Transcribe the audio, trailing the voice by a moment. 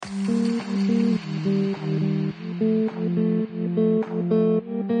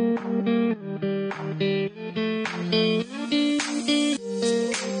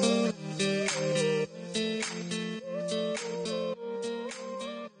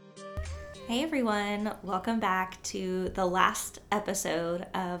Hey everyone, welcome back to the last episode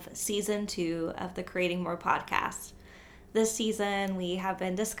of season 2 of the Creating More podcast. This season we have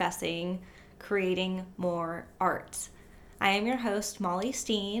been discussing creating more art. I am your host, Molly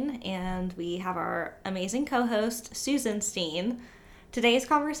Steen, and we have our amazing co-host, Susan Steen. Today's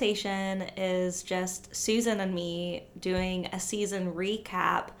conversation is just Susan and me doing a season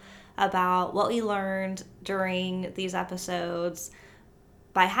recap about what we learned during these episodes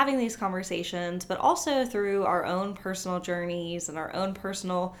by having these conversations, but also through our own personal journeys and our own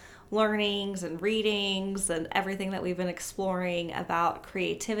personal learnings and readings and everything that we've been exploring about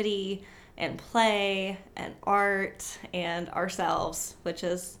creativity and play and art and ourselves, which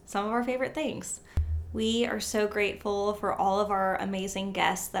is some of our favorite things. We are so grateful for all of our amazing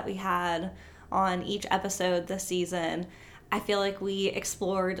guests that we had on each episode this season. I feel like we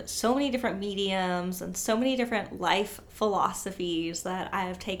explored so many different mediums and so many different life philosophies that I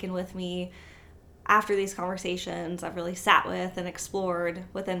have taken with me after these conversations. I've really sat with and explored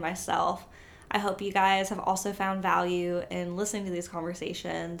within myself. I hope you guys have also found value in listening to these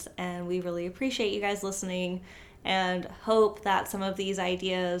conversations, and we really appreciate you guys listening and hope that some of these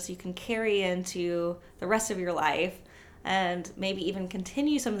ideas you can carry into the rest of your life and maybe even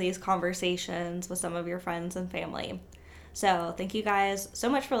continue some of these conversations with some of your friends and family. So thank you guys so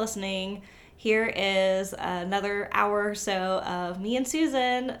much for listening. Here is another hour or so of me and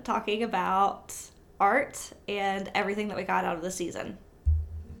Susan talking about art and everything that we got out of the season.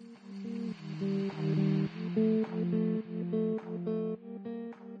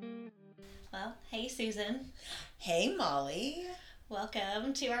 Well, hey Susan. Hey Molly.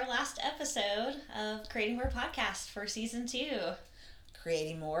 Welcome to our last episode of Creating More podcast for season 2.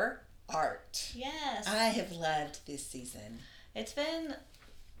 Creating more art. Yes. I have loved this season. It's been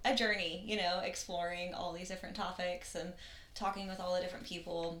a journey, exploring all these different topics and talking with all the different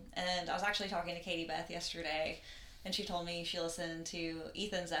people. And I was actually talking to Katie Beth yesterday, and she told me she listened to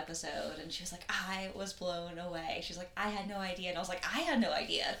Ethan's episode, and she was like, I was blown away. She's like, I had no idea. And I was like, I had no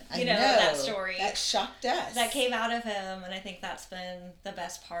idea. I know that story. That shocked us. That came out of him, and I think that's been the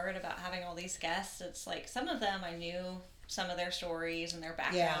best part about having all these guests. It's like some of them I knew some of their stories and their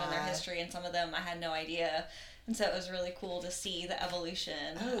background and their history, and some of them I had no idea. And so it was really cool to see the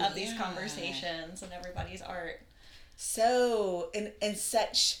evolution of these conversations and everybody's art. So, and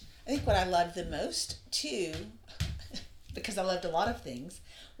such, I think what I loved the most too, because I loved a lot of things,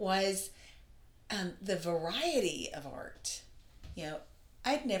 was the variety of art.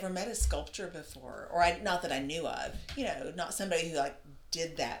 I'd never met a sculptor before, or not that I knew of, not somebody who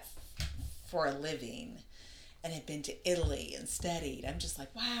did that for a living and had been to Italy and studied. I'm just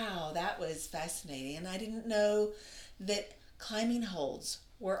like, wow, that was fascinating. And I didn't know that climbing holds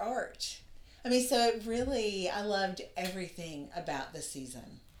were art. So I loved everything about this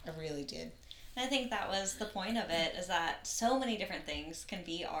season. I really did. And I think that was the point of it, is that so many different things can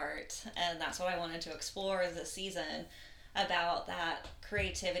be art. And that's what I wanted to explore this season, about that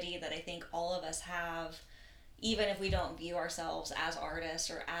creativity that I think all of us have. Even if we don't view ourselves as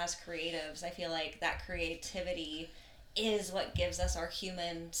artists or as creatives, I feel like that creativity is what gives us our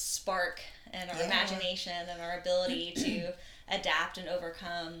human spark and our imagination and our ability to adapt and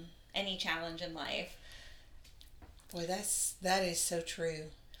overcome any challenge in life. Boy, that is so true.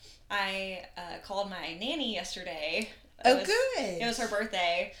 I called my nanny yesterday. Good. It was her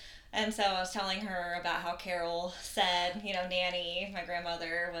birthday. And so I was telling her about how Carol said, Nanny, my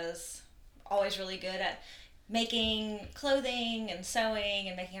grandmother, was always really good at making clothing and sewing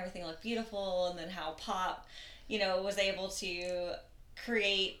and making everything look beautiful, and then how Pop, was able to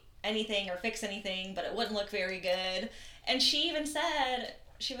create anything or fix anything, but it wouldn't look very good. And she even said,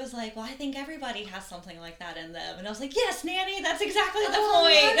 she was like, well, I think everybody has something like that in them. And I was like, yes, Nanny, that's exactly the point.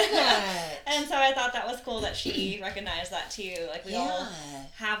 I love that. And so I thought that was cool that she recognized that too. Like, we all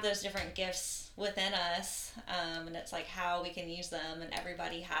have those different gifts within us, and it's like how we can use them, and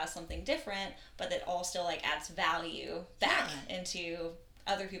everybody has something different, but it all still adds value back into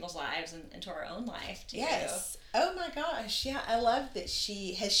other people's lives and into our own life too. Yes. Oh my gosh. Yeah, I love that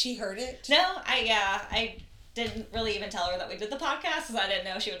has she heard it? No, I didn't really even tell her that we did the podcast, because I didn't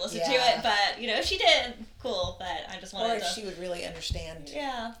know she would listen to it, but if she did, cool. But I just wanted to, or if she would really understand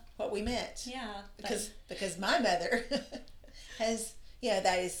what we meant. Because my mother has,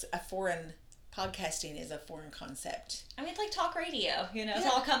 that is a foreign, podcasting is a foreign concept. It's like talk radio, it's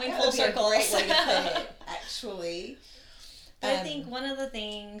all coming full circle. Great way to put it, actually. But I think one of the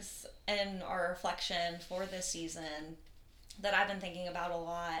things in our reflection for this season that I've been thinking about a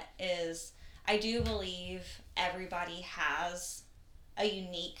lot is, I do believe everybody has a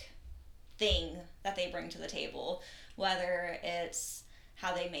unique thing that they bring to the table, whether it's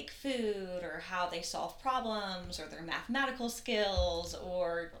how they make food or how they solve problems or their mathematical skills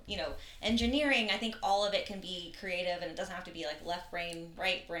or, engineering. I think all of it can be creative, and it doesn't have to be like left brain,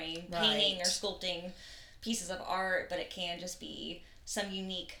 right brain, painting or sculpting pieces of art, but it can just be some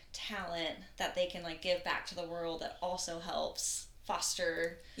unique talent that they can like give back to the world that also helps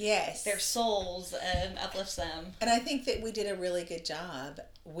foster their souls and uplifts them. And I think that we did a really good job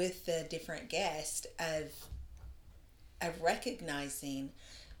with the different guests of recognizing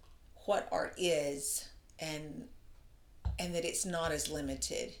what art is, and that it's not as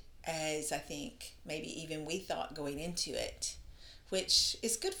limited as I think maybe even we thought going into it, which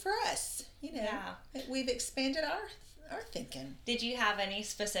is good for us. We've expanded our thinking. Did you have any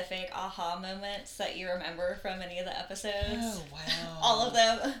specific aha moments that you remember from any of the episodes? Oh, wow. All of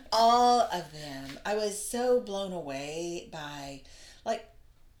them? All of them. I was so blown away by, like,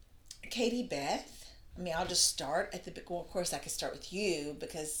 Katie Beth. I mean, I'll just start at well, of course I could start with you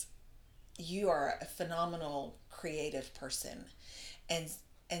because you are a phenomenal creative person. And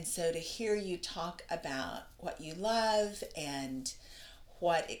so to hear you talk about what you love and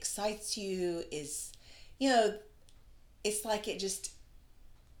what excites you is, it's like it's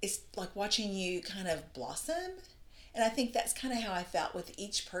like watching you kind of blossom. And I think that's kind of how I felt with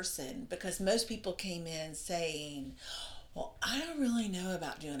each person, because most people came in saying, well, I don't really know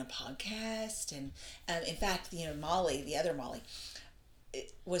about doing a podcast. And in fact, Molly, the other Molly, she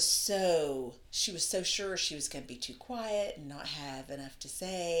was so sure she was going to be too quiet and not have enough to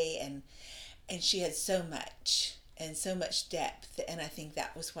say. And she had so much and so much depth. And I think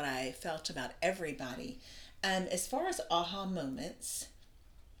that was what I felt about everybody. As far as aha moments,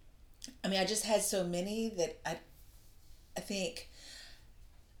 I mean, I just had so many that I think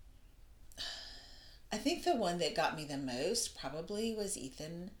the one that got me the most probably was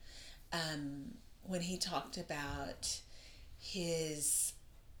Ethan, when he talked about his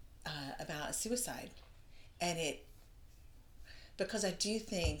about suicide, and because I do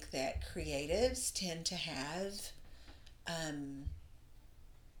think that creatives tend to have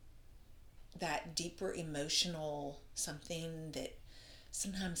that deeper emotional something that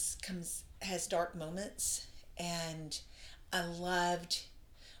sometimes has dark moments. And I loved,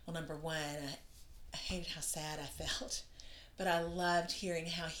 well, number one, I hated how sad I felt, but I loved hearing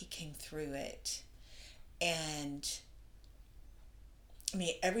how he came through it. And I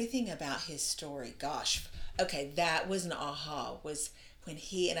mean, everything about his story, gosh, okay, that was an aha, was when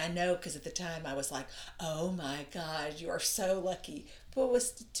and I know because at the time I was like, oh my God, you are so lucky. But it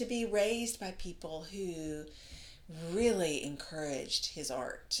was to be raised by people who really encouraged his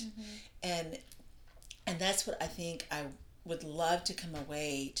art. Mm-hmm. And that's what I think I would love to come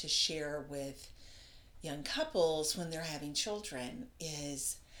away to share with young couples when they're having children,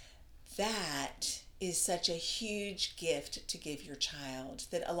 is that is such a huge gift to give your child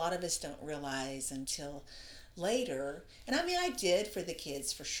that a lot of us don't realize until later. And I mean, I did for the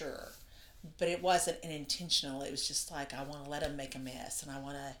kids for sure, but it wasn't an intentional. It was just like, I want to let them make a mess, and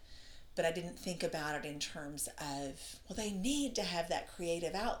but I didn't think about it in terms of, well, they need to have that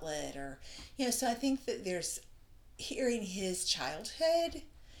creative outlet, or, so I think that there's, hearing his childhood,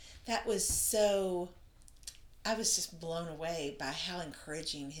 that was so, I was just blown away by how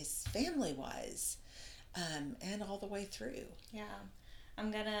encouraging his family was, and all the way through. Yeah.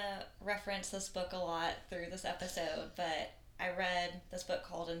 I'm going to reference this book a lot through this episode, but I read this book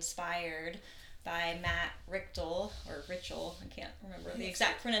called Inspired by Matt Richtel, I can't remember the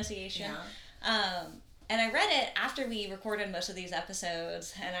exact pronunciation. Yeah. And I read it after we recorded most of these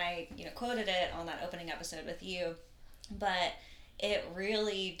episodes, and I quoted it on that opening episode with you, but it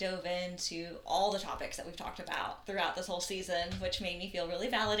really dove into all the topics that we've talked about throughout this whole season, which made me feel really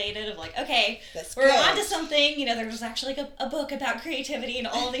validated of like, okay, we're onto something. There's actually like a book about creativity and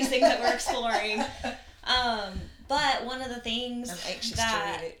all these things that we're exploring. But one of the things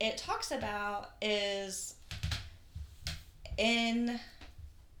that it talks about is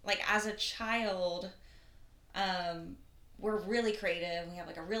as a child, we're really creative. We have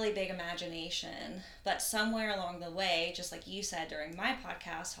like a really big imagination, but somewhere along the way, just like you said during my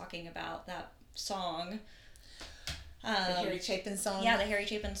podcast talking about that song, the Harry Chapin song. Yeah, the Harry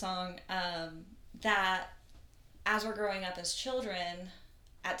Chapin song. That as we're growing up as children,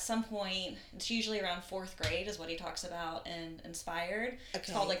 at some point, it's usually around 4th grade is what he talks about in Inspired. Okay.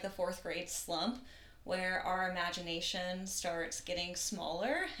 It's called like the 4th grade slump, where our imagination starts getting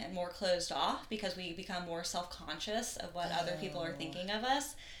smaller and more closed off because we become more self-conscious of what other people are thinking of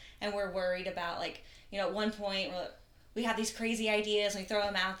us. And we're worried about at one point we have these crazy ideas and we throw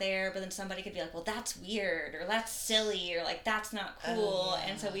them out there, but then somebody could be like, well, that's weird, or that's silly, or like, that's not cool. Yeah.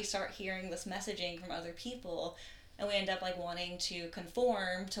 And so we start hearing this messaging from other people. and we end up like wanting to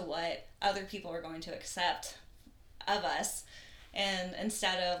conform to what other people are going to accept of us, and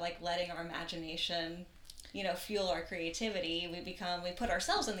instead of like letting our imagination, you know, fuel our creativity, we put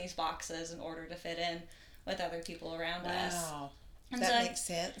ourselves in these boxes in order to fit in with other people around us. Wow. And That so makes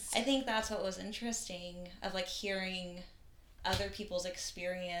sense. I think that's what was interesting of like hearing other people's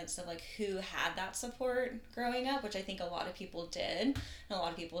experience of like who had that support growing up, which I think a lot of people did. And a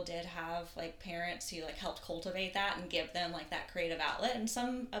lot of people did have like parents who like helped cultivate that and give them like that creative outlet, and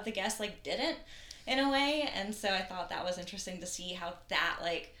some of the guests like didn't in a way. And so I thought that was interesting to see how that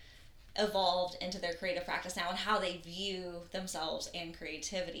like evolved into their creative practice now, and how they view themselves and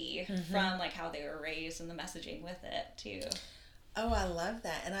creativity from like how they were raised and the messaging with it too. Oh, I love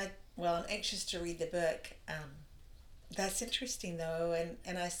that. And I'm anxious to read the book. That's interesting though.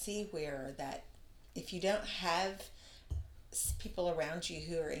 And I see where that if you don't have people around you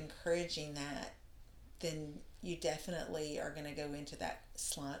who are encouraging that, then you definitely are going to go into that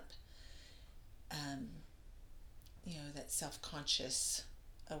slump. That self-conscious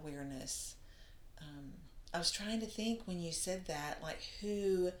awareness. I was trying to think when you said that, like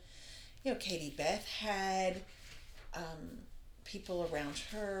who, Katie Beth had people around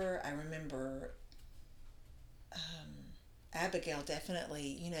her. I remember Abigail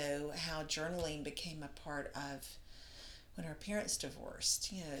definitely, how journaling became a part of when her parents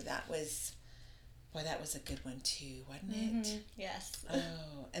divorced. That was a good one too, wasn't it? Yes.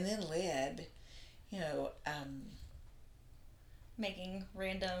 Oh, and then Lib, making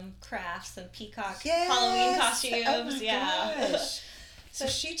random crafts and peacock yes! Halloween costumes. Oh my yeah. gosh. So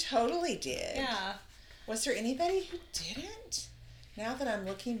she totally did. Yeah. Was there anybody who didn't? Now that I'm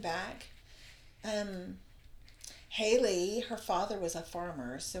looking back, Haley, her father was a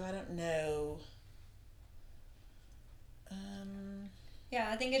farmer, so I don't know. Yeah,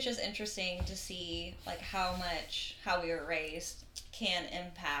 I think it's just interesting to see like how we were raised can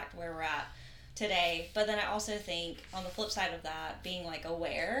impact where we're at today. But then I also think on the flip side of that, being like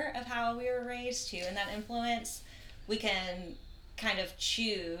aware of how we were raised too, and that influence, we can kind of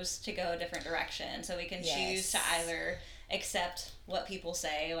choose to go a different direction. So we can choose to either accept what people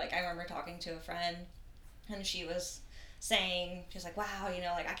say. Like I remember talking to a friend, and she was saying, she's like, wow,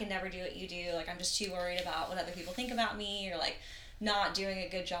 like I can never do what you do. Like I'm just too worried about what other people think about me, or like not doing a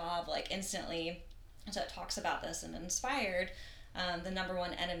good job like instantly. And so it talks about this and Inspired. The number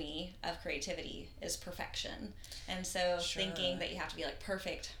one enemy of creativity is perfection. And so thinking that you have to be like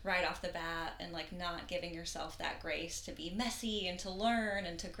perfect right off the bat, and like not giving yourself that grace to be messy and to learn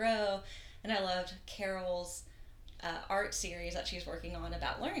and to grow. And I loved Carol's art series that she's working on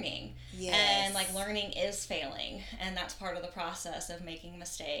about learning. Yes. And like learning is failing, and that's part of the process of making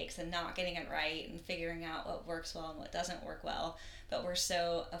mistakes and not getting it right and figuring out what works well and what doesn't work well. But we're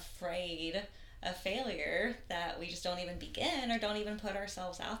so afraid of failure that we just don't even begin or don't even put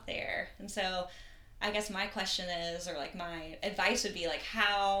ourselves out there. And so I guess my question is, or like my advice would be like,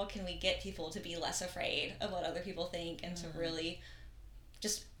 how can we get people to be less afraid of what other people think, and to really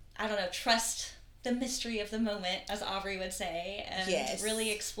just, I don't know, trust the mystery of the moment, as Aubrey would say, and really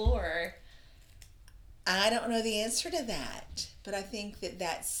explore. I don't know the answer to that, but I think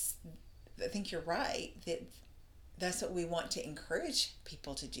I think you're right, that's what we want to encourage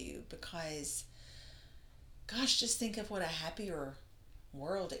people to do, because gosh, just think of what a happier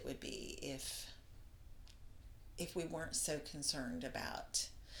world it would be if we weren't so concerned about,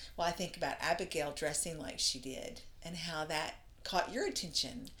 well, I think about Abigail dressing like she did and how that caught your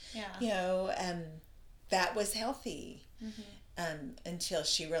attention. Yeah. That was healthy. Until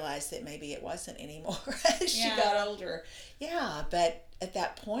she realized that maybe it wasn't anymore as she got older. Yeah, but at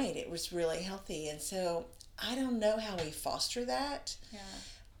that point it was really healthy. And so I don't know how we foster that. Yeah.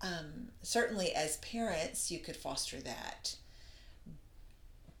 Certainly as parents you could foster that.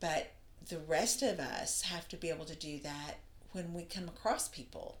 But the rest of us have to be able to do that when we come across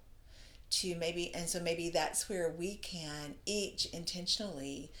people. Maybe that's where we can each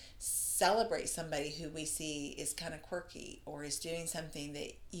intentionally celebrate somebody who we see is kind of quirky or is doing something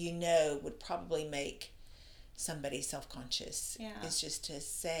that would probably make somebody self-conscious. Yeah. It's just to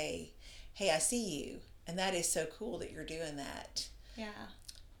say, hey, I see you, and that is so cool that you're doing that. Yeah.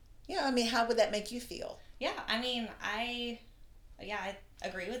 Yeah, I mean, how would that make you feel? Yeah, I mean, I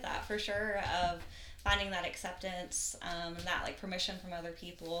agree with that for sure, of finding that acceptance, and that like permission from other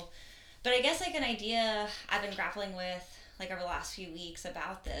people. But I guess like an idea I've been grappling with like over the last few weeks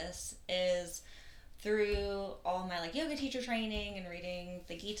about this is through all my like yoga teacher training and reading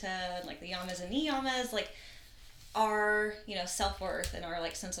the Gita and like the yamas and niyamas, like our self-worth and our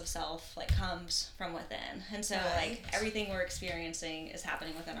like sense of self like comes from within. And so like everything we're experiencing is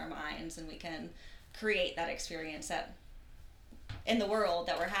happening within our minds, and we can create that experience that in the world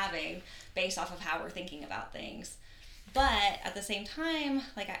that we're having based off of how we're thinking about things. But at the same time,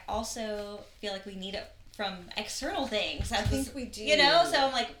 like, I also feel like we need it from external things. I think we do. You know, so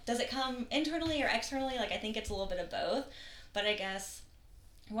I'm like, does it come internally or externally? Like, I think it's a little bit of both. But I guess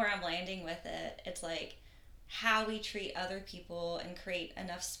where I'm landing with it, it's like how we treat other people and create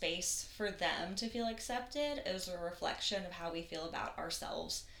enough space for them to feel accepted is a reflection of how we feel about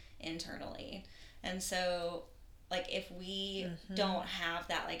ourselves internally. And so, like, if we don't have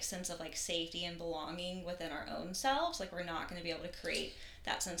that, like, sense of, like, safety and belonging within our own selves, like, we're not going to be able to create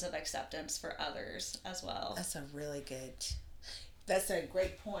that sense of acceptance for others as well. That's a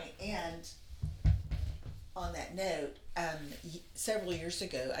great point. And on that note, several years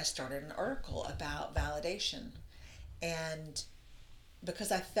ago, I started an article about validation. And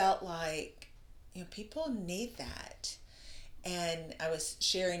because I felt like, people need that. And I was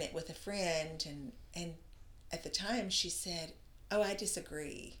sharing it with a friend, and at the time she said, "Oh, I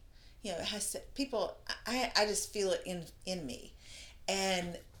disagree. It has to, people, I just feel it in me."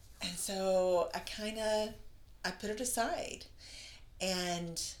 And so I put it aside.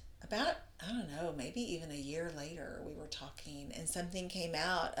 And about, I don't know, maybe even a year later, we were talking and something came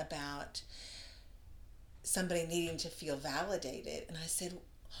out about somebody needing to feel validated. And I said,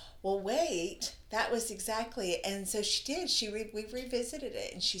 well, wait, that was exactly, and so she did. We revisited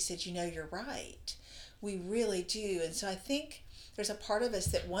it, and she said, you're right. We really do. And so I think there's a part of us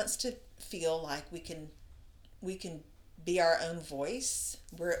that wants to feel like we can be our own voice.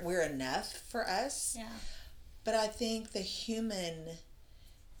 We're enough for us. Yeah. But I think the human,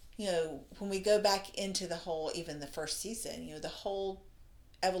 when we go back into even the first season, the whole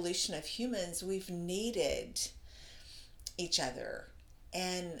evolution of humans, we've needed each other.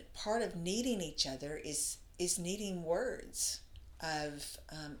 And part of needing each other is needing words of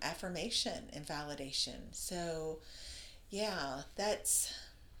affirmation and validation. So, yeah.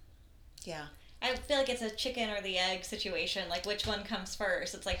 I feel like it's a chicken or the egg situation. Like, which one comes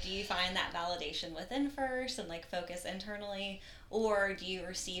first? It's like, do you find that validation within first and, like, focus internally? Or do you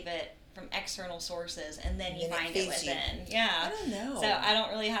receive it from external sources and then you find it within? Yeah. I don't know. So I don't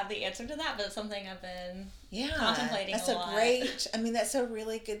really have the answer to that, but it's something I've been contemplating that's a lot. That's a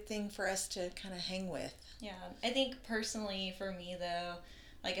really good thing for us to kind of hang with. Yeah. I think personally for me, though,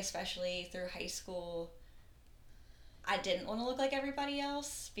 like, especially through high school, I didn't want to look like everybody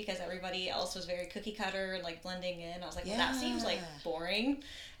else because everybody else was very cookie cutter and, like, blending in. I was like, well, that seems, like, boring.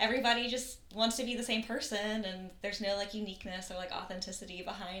 Everybody just wants to be the same person, and there's no, like, uniqueness or, like, authenticity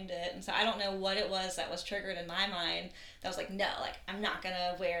behind it. And so I don't know what it was that was triggered in my mind that was like, no, like, I'm not going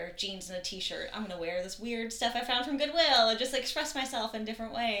to wear jeans and a t-shirt. I'm going to wear this weird stuff I found from Goodwill and just, like, express myself in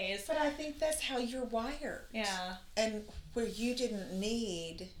different ways. But I think that's how you're wired. Yeah. And where you didn't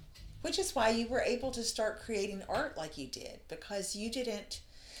need... Which is why you were able to start creating art like you did, because you didn't,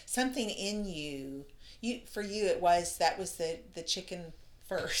 something in you, for you that was the chicken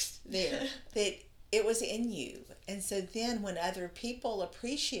first there, that it was in you. And so then when other people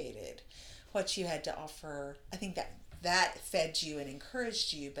appreciated what you had to offer, I think that fed you and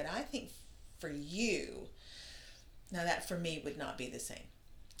encouraged you. But I think for you, now that for me would not be the same.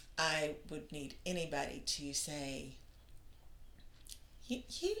 I would need anybody to say,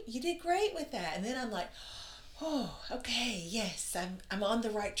 you did great with that. And then I'm like, oh, okay, yes, I'm on the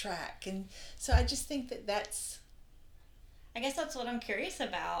right track. And so I just think that's... I guess that's what I'm curious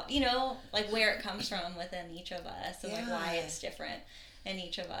about, like, where it comes from within each of us and, like, why it's different in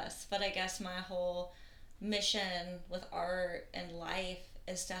each of us. But I guess my whole mission with art and life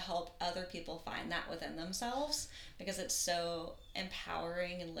is to help other people find that within themselves, because it's so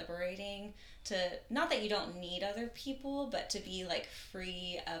empowering and liberating to, not that you don't need other people, but to be, like,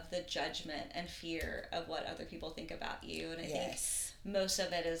 free of the judgment and fear of what other people think about you. And I think most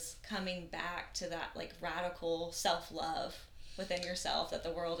of it is coming back to that, like, radical self-love within yourself that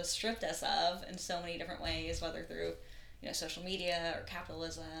the world has stripped us of in so many different ways, whether through social media or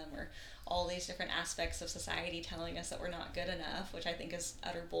capitalism or all these different aspects of society telling us that we're not good enough, which I think is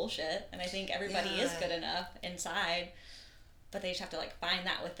utter bullshit. And I think everybody is good enough inside, but they just have to, like, find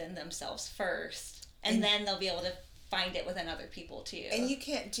that within themselves first, and then they'll be able to find it within other people too. And you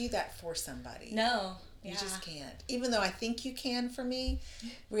can't do that for somebody. No. You just can't. Even though I think you can for me,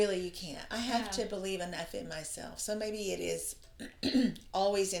 really you can't. I have to believe enough in myself. So maybe it is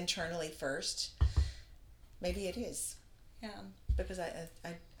always internally first. Maybe it is. Yeah. Because I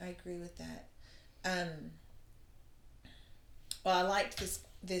agree with that. Well, I liked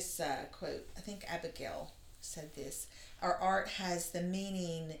this quote. I think Abigail said this. Our art has the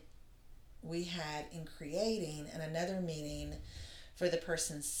meaning we had in creating and another meaning for the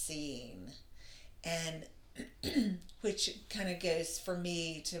person seeing. And which kind of goes for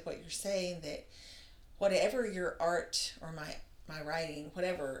me to what you're saying, that whatever your art or my writing,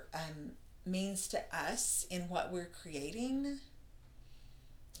 whatever means to us in what we're creating,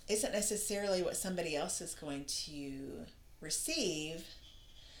 isn't necessarily what somebody else is going to receive,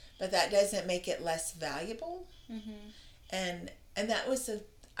 but that doesn't make it less valuable. And that was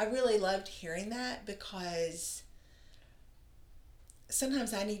I really loved hearing that, because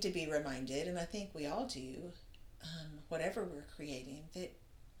sometimes I need to be reminded, and I think we all do, whatever we're creating, that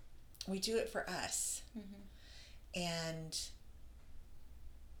we do it for us. And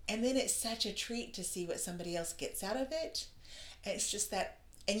then it's such a treat to see what somebody else gets out of it. And it's just that,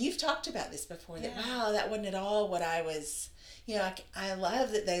 and you've talked about this before, that wow, that wasn't at all what I was, I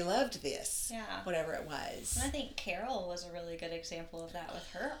love that they loved this, whatever it was. And I think Carol was a really good example of that with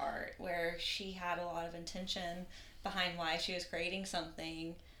her art, where she had a lot of intention behind why she was creating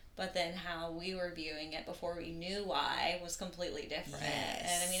something, but then how we were viewing it before we knew why was completely different. Yes.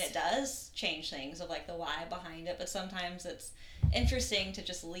 And I mean, it does change things of like the why behind it, but sometimes it's interesting to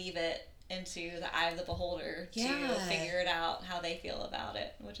just leave it into the eye of the beholder to figure it out how they feel about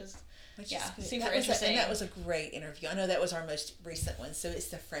it, which is super interesting. And that was a great interview. I know that was our most recent one, so it's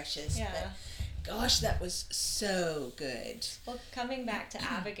the freshest. Yeah. But gosh, that was so good. Well, coming back to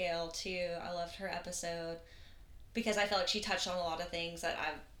Abigail too, I loved her episode because I felt like she touched on a lot of things that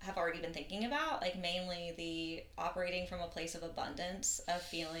I have already been thinking about, like mainly the operating from a place of abundance, of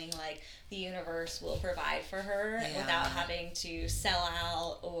feeling like the universe will provide for her without having to sell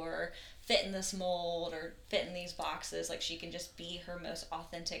out or fit in this mold or fit in these boxes. Like she can just be her most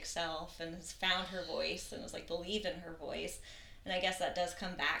authentic self and has found her voice and has like believed in her voice. And I guess that does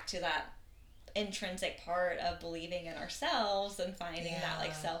come back to that intrinsic part of believing in ourselves and finding that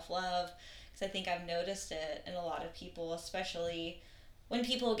like self-love. Because I think I've noticed it in a lot of people, especially when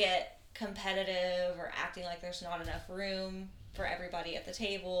people get competitive or acting like there's not enough room for everybody at the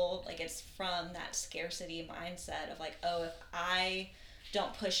table. Like it's from that scarcity mindset of like, oh, if I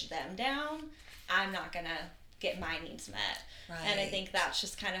don't push them down, I'm not gonna get my needs met. Right. And I think that's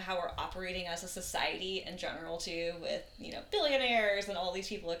just kind of how we're operating as a society in general too, with billionaires and all these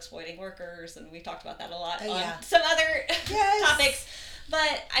people exploiting workers, and we've talked about that a lot on some other topics.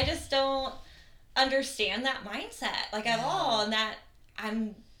 But I just don't understand that mindset like at all, and that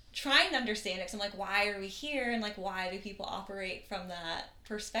I'm trying to understand it because I'm like, why are we here, and like why do people operate from that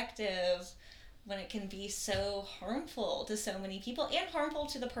perspective when it can be so harmful to so many people and harmful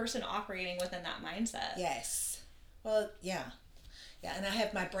to the person operating within that mindset. Yes. Well, yeah, and I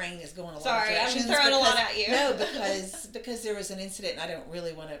have, my brain is going a lot of directions. Sorry, I'm just throwing a lot at you. No, because there was an incident, and I don't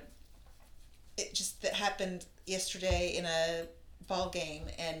really want to, it just that happened yesterday in a ball game,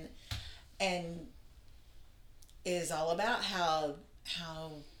 and it is all about how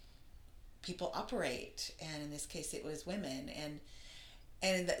people operate, and in this case it was women,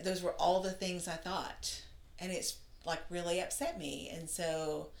 and those were all the things I thought, and it's like really upset me. And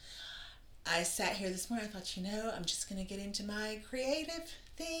so I sat here this morning, I thought, I'm just going to get into my creative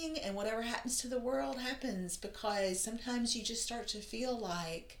thing, and whatever happens to the world happens, because sometimes you just start to feel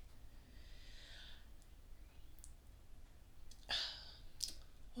like,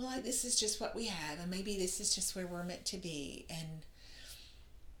 well, like this is just what we have, and maybe this is just where we're meant to be, and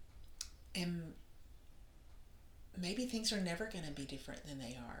maybe things are never going to be different than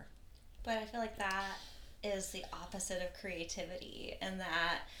they are. But I feel like that is the opposite of creativity, and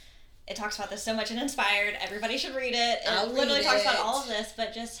that it talks about this so much in Inspired. Everybody should read it. It literally talks about all of this,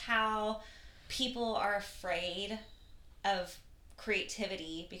 but just how people are afraid of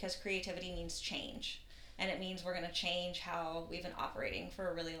creativity because creativity means change. And it means we're going to change how we've been operating for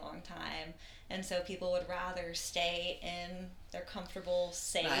a really long time. And so people would rather stay in their comfortable,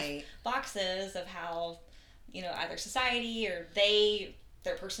 safe boxes of how, either society or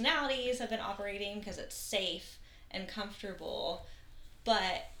their personalities have been operating because it's safe and comfortable.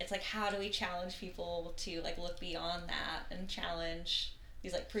 But it's like, how do we challenge people to like look beyond that and challenge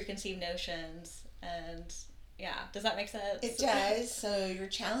these like preconceived notions? And does that make sense? It does. So you're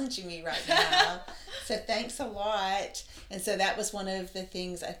challenging me right now. So thanks a lot. And so that was one of the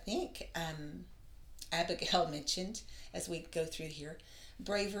things I think Abigail mentioned as we go through here.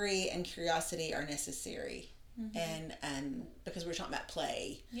 Bravery and curiosity are necessary. Mm-hmm. And because we're talking about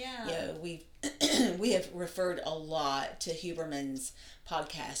play, we have referred a lot to Huberman's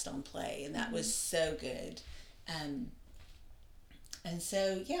podcast on play, and that was so good. And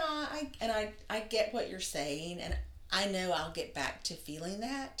so, I get what you're saying, and I know I'll get back to feeling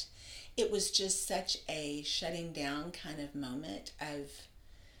that. It was just such a shutting down kind of moment of,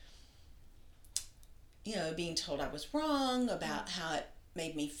 being told I was wrong about how it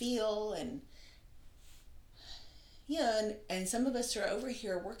made me feel, and some of us are over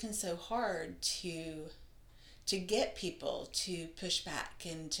here working so hard to get people to push back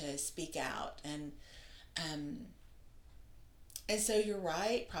and to speak out, and so you're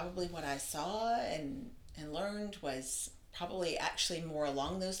right. Probably what I saw and learned was probably actually more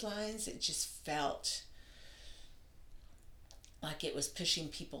along those lines. It just felt like it was pushing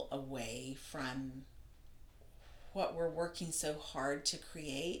people away from what we're working so hard to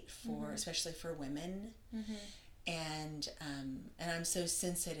create for, especially for women. And I'm so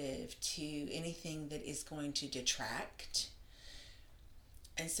sensitive to anything that is going to detract,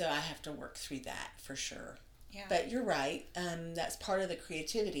 and so I have to work through that for sure. Yeah. But you're right. That's part of the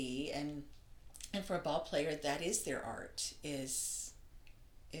creativity, and for a ball player, that is their art. Is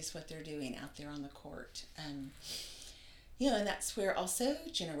what they're doing out there on the court. And that's where also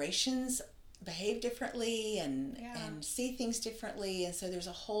generations behave differently and see things differently, and so there's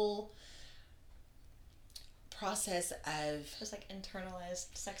a whole process of just like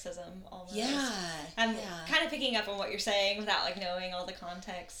internalized sexism almost. I'm kind of picking up on what you're saying without like knowing all the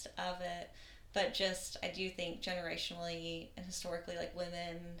context of it, but just I do think generationally and historically, like,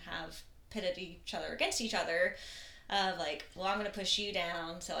 women have pitted each other against each other, of like, well, I'm going to push you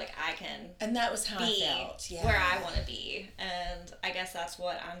down so like I can, and that was how be I felt, where I want to be. And I guess that's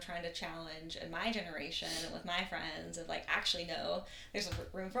what I'm trying to challenge in my generation and with my friends, of like, actually no, there's a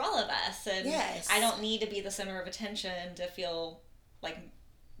room for all of us, and I don't need to be the center of attention to feel like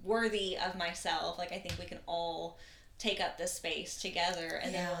worthy of myself. Like, I think we can all take up this space together,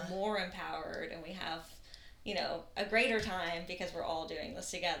 and then we're more empowered, and we have a greater time because we're all doing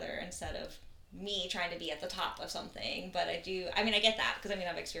this together, instead of me trying to be at the top of something. But I get that, because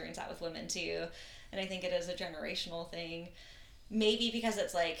I've experienced that with women too, and I think it is a generational thing, maybe because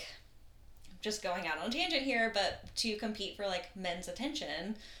it's like, just going out on a tangent here, but to compete for like men's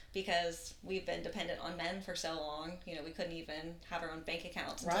attention, because we've been dependent on men for so long. We couldn't even have our own bank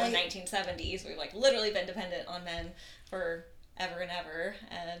accounts until the 1970s. We've like literally been dependent on men for ever and ever,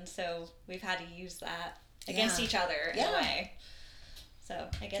 and so we've had to use that against each other in a way. So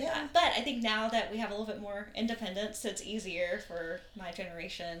I get that. But I think now that we have a little bit more independence, it's easier for my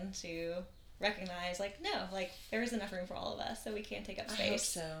generation to recognize, like, no, like, there is enough room for all of us, so we can take up space. I hope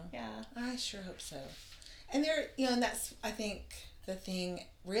so. Yeah. I sure hope so. And there, and that's, I think, the thing,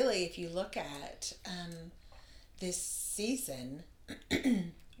 really, if you look at this season,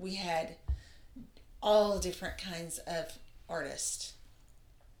 we had all different kinds of artists.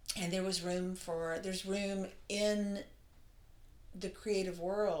 And there's room in the creative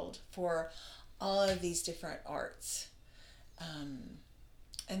world for all of these different arts,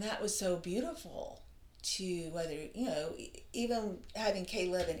 and that was so beautiful. To whether even having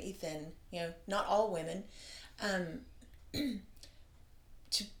Caleb and Ethan, not all women,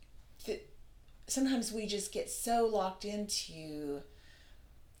 sometimes we just get so locked into,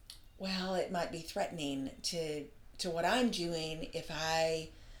 well, it might be threatening to what I'm doing if I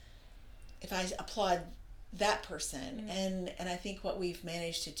applaud that person. And I think what we've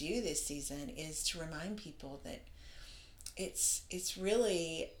managed to do this season is to remind people that it's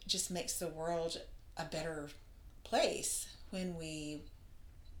really just makes the world a better place when we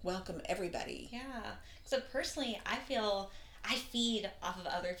welcome everybody. Yeah. So personally, I feel I feed off of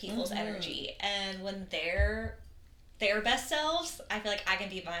other people's energy, and when they're their best selves, I feel like I can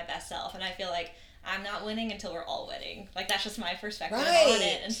be my best self, and I feel like I'm not winning until we're all winning. Like, that's just my perspective on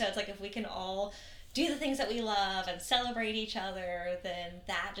it. And so it's like, if we can all do the things that we love and celebrate each other, then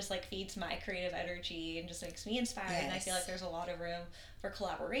that just like feeds my creative energy and just makes me inspired. And I feel like there's a lot of room for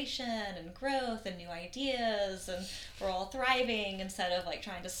collaboration and growth and new ideas, and we're all thriving instead of like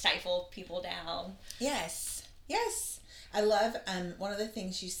trying to stifle people down. Yes. I love one of the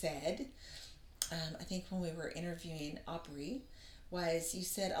things you said, I think when we were interviewing Aubrey, was you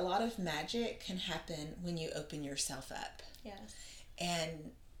said a lot of magic can happen when you open yourself up. Yes.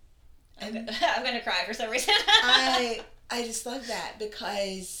 And I'm going to cry for some reason. I just love that,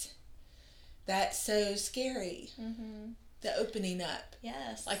 because that's so scary. Mm-hmm. The opening up.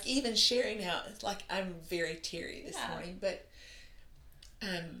 Yes. Like, even sharing out, it's like, I'm very teary this morning, but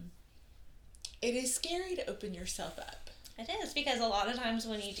it is scary to open yourself up. It is, because a lot of times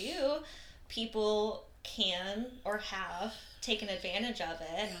when you do, people can or have taken advantage of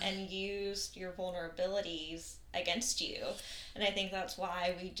it and used your vulnerabilities against you. And I think that's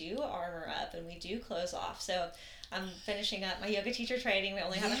why we do armor up and we do close off. So I'm finishing up my yoga teacher training. We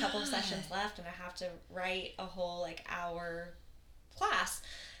only have a couple of sessions left, and I have to write a whole hour class.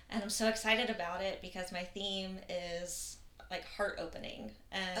 And I'm so excited about it, because my theme is like heart opening.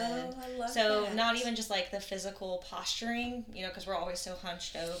 And I love so that. not even just like the physical posturing, you know, because we're always so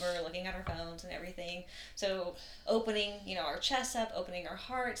hunched over looking at our phones and everything. So opening, you know, our chest up, opening our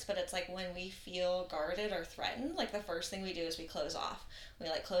hearts, but it's like when we feel guarded or threatened, like the first thing we do is we close off. We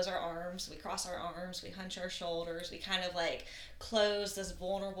like close our arms, we cross our arms, we hunch our shoulders, we kind of like close this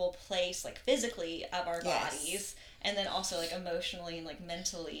vulnerable place like physically of our bodies. And then also like emotionally and like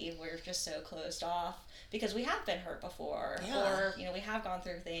mentally, we're just so closed off because we have been hurt before, or you know, we have gone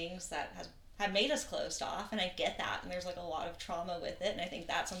through things that have made us closed off. And I get that, and there's like a lot of trauma with it, and I think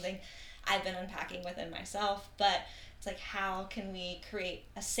that's something I've been unpacking within myself. But it's like, how can we create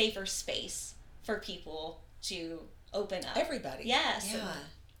a safer space for people to open up? Everybody. Yes. Yeah.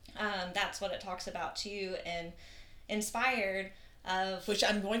 And, that's what it talks about too, and Inspired. Of which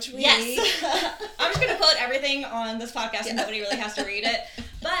I'm going to read. Yes. I'm just going to quote everything on this podcast and nobody really has to read it.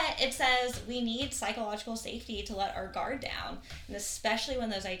 But it says we need psychological safety to let our guard down. And especially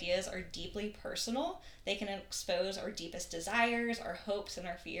when those ideas are deeply personal, they can expose our deepest desires, our hopes, and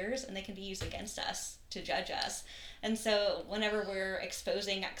our fears, and they can be used against us to judge us. And so whenever we're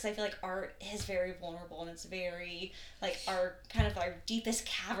exposing, because I feel like art is very vulnerable, and it's very like our kind of our deepest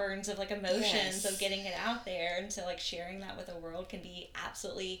caverns of like emotions of getting it out there. And so like sharing that with the world can be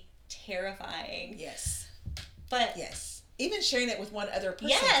absolutely terrifying. Yes. But yes. Even sharing it with one other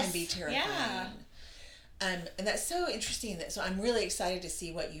person can be terrifying. Yeah. And that's so interesting. So I'm really excited to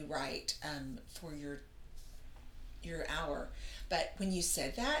see what you write for your hour. But when you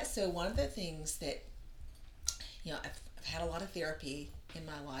said that, so one of the things that, you know, I've had a lot of therapy in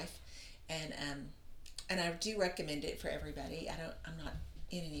my life, and I do recommend it for everybody. I'm not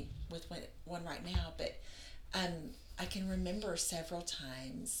in any with one right now, but I can remember several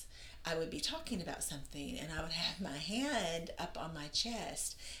times I would be talking about something, and I would have my hand up on my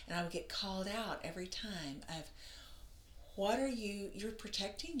chest, and I would get called out every time of, what are you're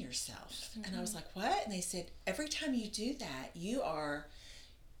protecting yourself. Mm-hmm. And I was like, what? And they said, every time you do that, you're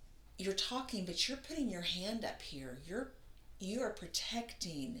talking, but you're putting your hand up here. You are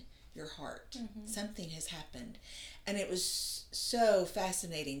protecting your heart. Mm-hmm. Something has happened. And it was so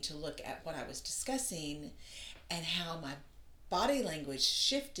fascinating to look at what I was discussing and how my body language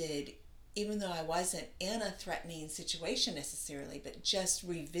shifted, even though I wasn't in a threatening situation necessarily, but just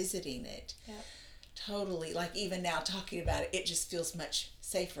revisiting it. Yep. Totally. Like even now talking about it, it just feels much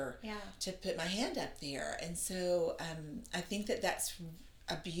safer to put my hand up there. And so I think that's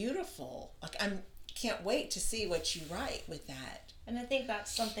a beautiful, like can't wait to see what you write with that. And I think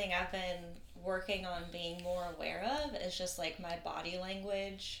that's something I've been working on being more aware of, is just like my body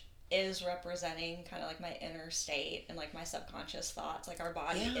language is representing kind of like my inner state and like my subconscious thoughts. Like our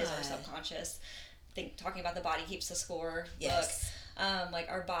body is our subconscious. I think talking about The Body Keeps the Score book, like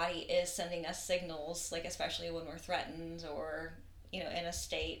our body is sending us signals, like especially when we're threatened or, you know, in a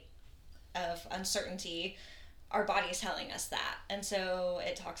state of uncertainty. Our body is telling us that. And so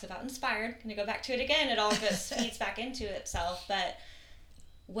it talks about Inspired. Going to go back to it again. It all just feeds back into itself. But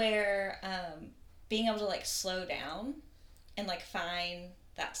where being able to like slow down and like find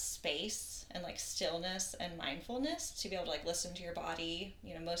that space and like stillness and mindfulness to be able to like listen to your body,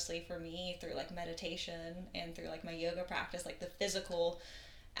 you know, mostly for me through like meditation and through like my yoga practice, like the physical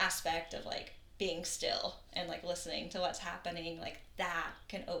aspect of like being still and like listening to what's happening, like that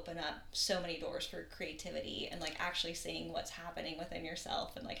can open up so many doors for creativity and like actually seeing what's happening within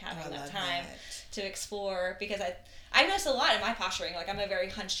yourself and like having that time to explore. Because I noticed a lot in my posturing, like I'm a very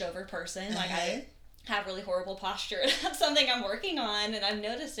hunched over person, like I have really horrible posture. That's something I'm working on, and I've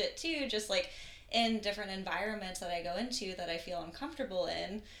noticed it too, just like in different environments that I go into that I feel uncomfortable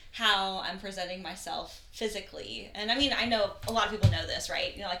in, how I'm presenting myself physically. And I mean, I know a lot of people know this,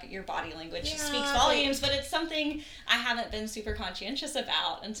 right? You know, like your body language speaks volumes, but it's something I haven't been super conscientious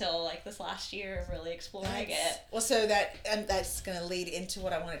about until like this last year of really exploring it. Well, so that's going to lead into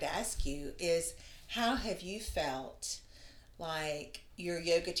what I wanted to ask you is, how have you felt like your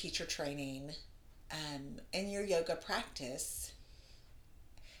yoga teacher training and your yoga practice,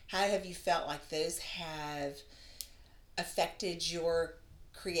 how have you felt like those have affected your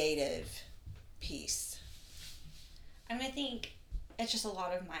creative piece? I mean, I think it's just a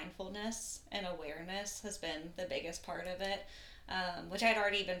lot of mindfulness and awareness has been the biggest part of it, which I had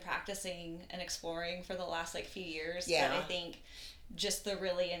already been practicing and exploring for the last like few years. Yeah. But I think just the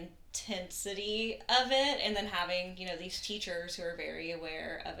really intensity of it, and then having, you know, these teachers who are very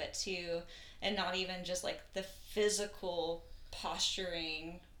aware of it too, and not even just like the physical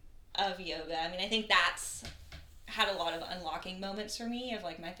posturing of yoga. I mean, I think that's had a lot of unlocking moments for me of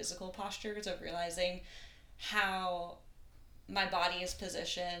like my physical postures, of realizing how my body is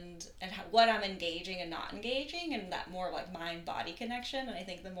positioned and what I'm engaging and not engaging, and that more like mind-body connection. And I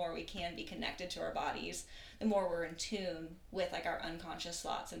think the more we can be connected to our bodies, the more we're in tune with like our unconscious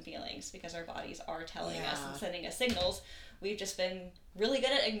thoughts and feelings, because our bodies are telling us and sending us signals. We've just been really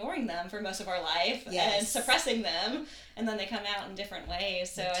good at ignoring them for most of our life and suppressing them, and then they come out in different ways.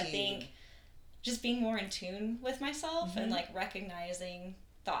 So I think just being more in tune with myself and like recognizing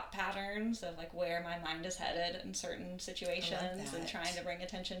thought patterns of like where my mind is headed in certain situations and trying to bring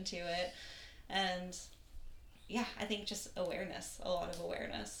attention to it. And yeah, I think just awareness, a lot of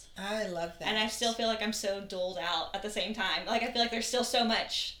awareness. I love that. And I still feel like I'm so doled out at the same time. Like I feel like there's still so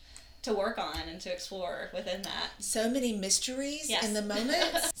much to work on and to explore within that. So many mysteries in the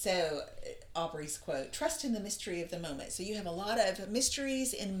moment. So Aubrey's quote, trust in the mystery of the moment. So you have a lot of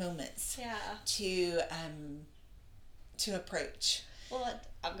mysteries in moments to approach. Well,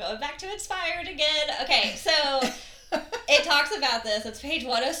 I'm going back to Inspired again. Okay, so it talks about this. It's page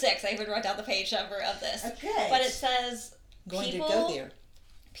 106. I even wrote down the page number of this. Okay. But it says, to go there.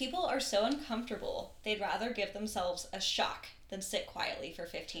 People are so uncomfortable, they'd rather give themselves a shock than sit quietly for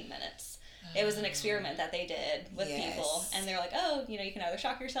 15 minutes. It was an experiment that they did with people. And they're like, oh, you can either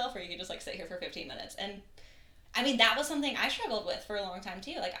shock yourself or you can just like sit here for 15 minutes. And I mean, that was something I struggled with for a long time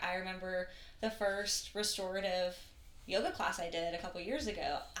too. Like I remember the first restorative yoga class I did a couple years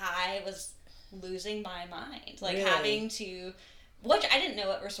ago, I was losing my mind. Like having to, which I didn't know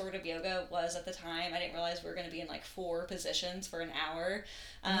what restorative yoga was at the time. I didn't realize we were going to be in like 4 positions for an hour.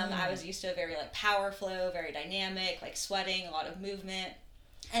 I was used to a very like power flow, very dynamic, like sweating, a lot of movement,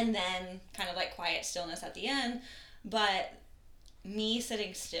 and then kind of like quiet stillness at the end. But me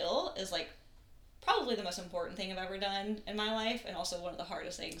sitting still is like probably the most important thing I've ever done in my life, and also one of the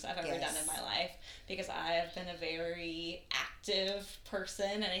hardest things I've ever done in my life, because I have been a very active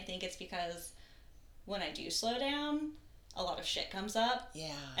person, and I think it's because when I do slow down, a lot of shit comes up,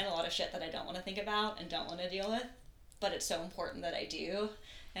 and a lot of shit that I don't want to think about and don't want to deal with, but it's so important that I do,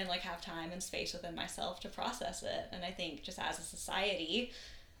 and like have time and space within myself to process it. And I think just as a society,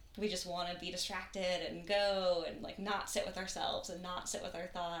 we just want to be distracted and go and like not sit with ourselves and not sit with our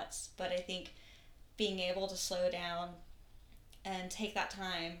thoughts. But I think being able to slow down and take that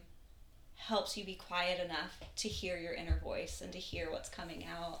time helps you be quiet enough to hear your inner voice and to hear what's coming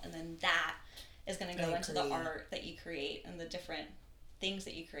out. And then that is going to go into the art that you create and the different things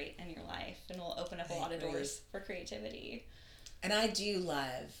that you create in your life, and will open up a lot of doors for creativity. And I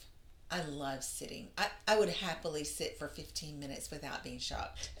love sitting. I would happily sit for 15 minutes without being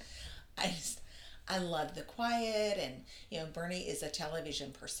shocked. I love the quiet, and Bernie is a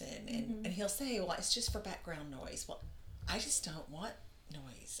television person, and he'll say, well, it's just for background noise. Well, I just don't want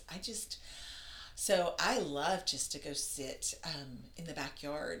noise. So I love just to go sit in the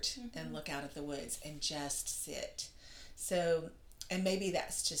backyard and look out at the woods and just sit. So, and maybe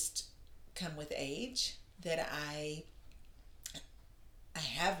that's just come with age, that I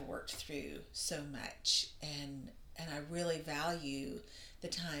have worked through so much, and I really value the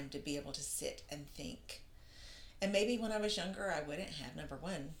time to be able to sit and think. And maybe when I was younger, I wouldn't have. Number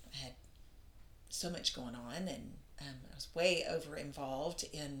one, I had so much going on, and I was way over involved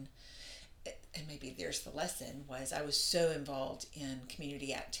in, and maybe there's the lesson, was I was so involved in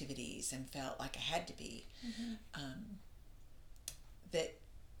community activities and felt like I had to be, that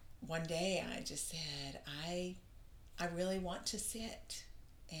one day I just said, I really want to sit.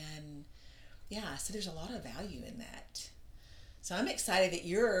 And so there's a lot of value in that. So I'm excited that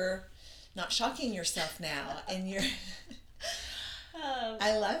you're not shocking yourself now, and you're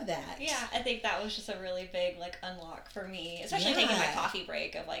I love that. Yeah, I think that was just a really big like unlock for me, especially taking my coffee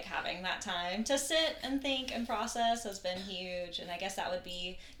break, of like having that time to sit and think and process has been huge. And I guess that would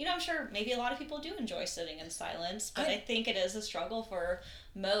be, I'm sure maybe a lot of people do enjoy sitting in silence, but I think it is a struggle for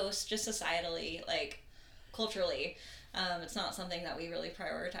most, just societally, like culturally. It's not something that we really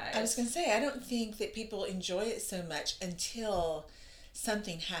prioritize. I was going to say, I don't think that people enjoy it so much until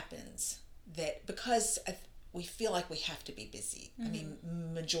something happens that, because we feel like we have to be busy. I mean,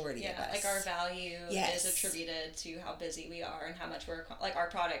 majority of us. Like our value is attributed to how busy we are and how much we're, like our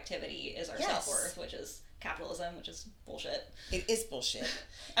productivity is our self-worth, which is capitalism, which is bullshit. It is bullshit.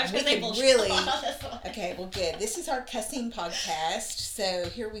 I'm just going to say bullshit. Really, okay, well, good. This is our cussing podcast, so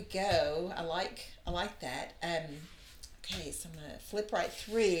here we go. I like that. Okay, so I'm going to flip right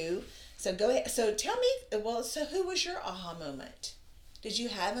through. So go ahead. So tell me, so who was your aha moment? Did you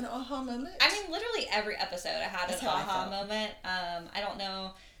have an aha moment? I mean, literally every episode I had an aha moment. I don't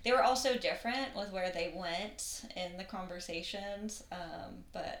know. They were all so different with where they went in the conversations.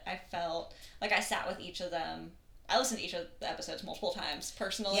 But I felt like I sat with each of them. I listened to each of the episodes multiple times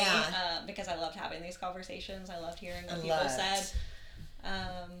personally, because I loved having these conversations. I loved hearing what people said.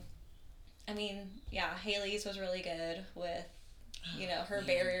 I mean, Haley's was really good with, her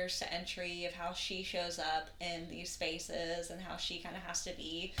barriers to entry, of how she shows up in these spaces and how she kind of has to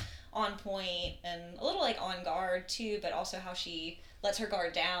be on point and a little like on guard too, but also how she lets her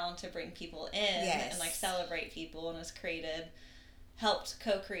guard down to bring people in and like celebrate people, and has helped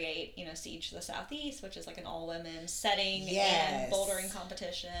co-create, Siege to the Southeast, which is like an all-women setting and bouldering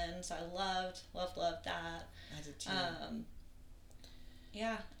competition. So I loved that. I did too.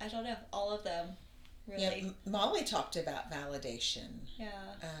 I don't know, all of them. Really. Yeah, Molly talked about validation. Yeah.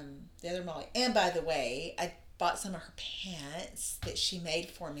 The other Molly. And by the way, I bought some of her pants that she made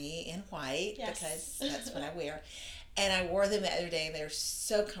for me in white because that's what I wear. And I wore them the other day, and they're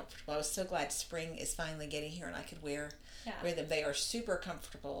so comfortable. I was so glad spring is finally getting here and I could wear them. They are super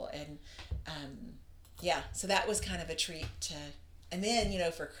comfortable. And so that was kind of a treat to. And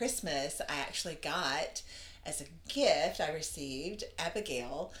then, for Christmas, I actually got, as a gift, I received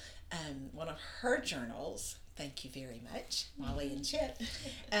Abigail one of her journals. Thank you very much, Molly and Chip.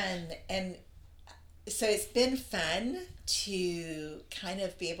 And so it's been fun to kind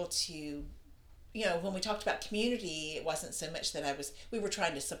of be able to, when we talked about community, it wasn't so much that we were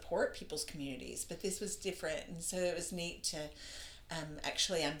trying to support people's communities, but this was different. And so it was neat to,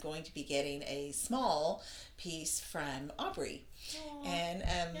 actually, I'm going to be getting a small piece from Aubrey. Aww. And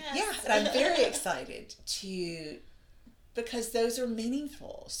and I'm very excited because those are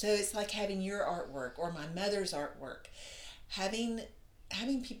meaningful. So it's like having your artwork or my mother's artwork, having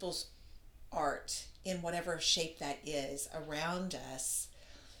people's art in whatever shape that is around us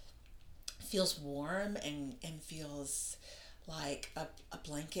feels warm and feels like a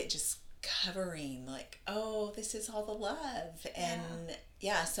blanket just covering, like, oh, this is all the love. And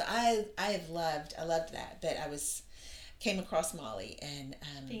so I loved that. But came across Molly and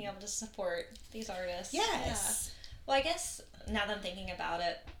being able to support these artists. Yes. Well, I guess now that I'm thinking about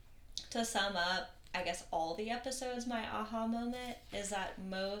it, to sum up, I guess all the episodes, my aha moment is that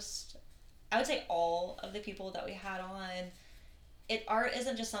I would say all of the people that we had on, art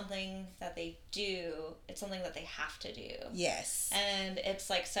isn't just something that they do, it's something that they have to do. Yes. And it's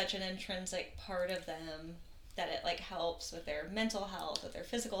like such an intrinsic part of them that it like helps with their mental health, with their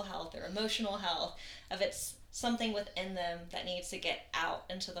physical health, their emotional health, of it's something within them that needs to get out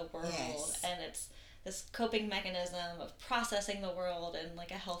into the world. Yes. And it's this coping mechanism of processing the world in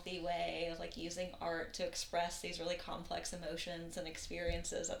like a healthy way, of like using art to express these really complex emotions and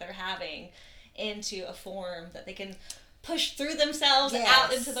experiences that they're having into a form that they can push through themselves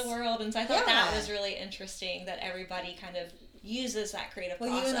out into the world. And so I thought that was really interesting, that everybody kind of uses that creative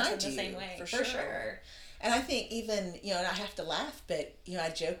process in the same way. For sure. And I think even, and I have to laugh, but, I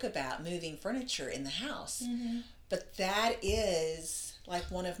joke about moving furniture in the house. Mm-hmm. But that is like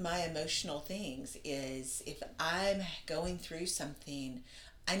one of my emotional things, is if I'm going through something,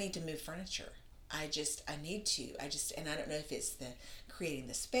 I need to move furniture. I need to. And I don't know if it's the creating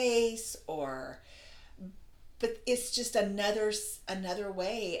the space but it's just another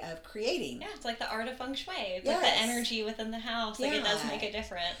way of creating. Yeah, it's like the art of feng shui. It's like the energy within the house. Like it does make a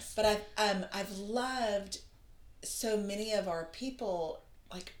difference. But I've loved so many of our people,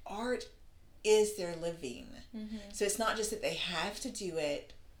 like art is their living. Mm-hmm. So it's not just that they have to do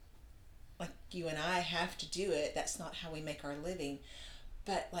it, like you and I have to do it. That's not how we make our living.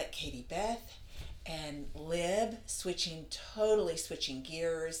 But like Katie Beth and Lib totally switching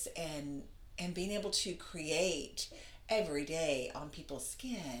gears and being able to create every day on people's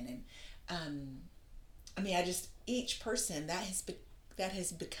skin. And each person that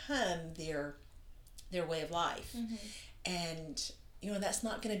has become their way of life. Mm-hmm. And that's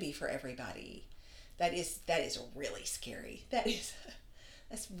not going to be for everybody. That is really scary. That's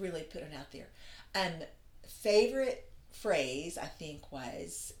really putting out there. Favorite phrase I think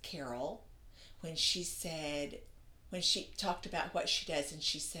was Carol, when she talked about what she does, and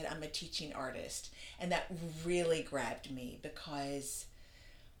she said, I'm a teaching artist. And that really grabbed me because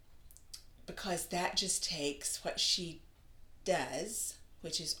that just takes what she does,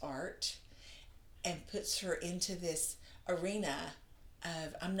 which is art, and puts her into this arena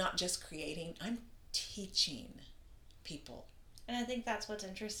of, I'm not just creating, I'm teaching people. And I think that's what's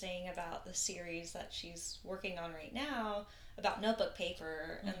interesting about the series that she's working on right now, about notebook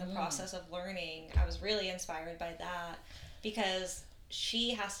paper and the process of learning. I was really inspired by that, because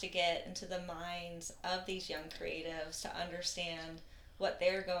she has to get into the minds of these young creatives to understand what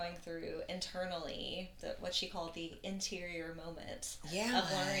they're going through internally, what she called the interior moment of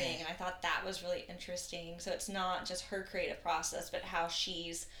learning. And I thought that was really interesting. So it's not just her creative process, but how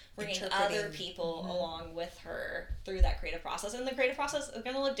she's bringing other people along with her through that creative process. And the creative process is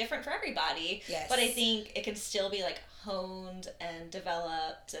going to look different for everybody. Yes. But I think it can still be like honed and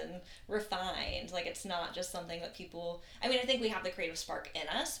developed and refined. Like it's not just something that people, I mean, I think we have the creative spark in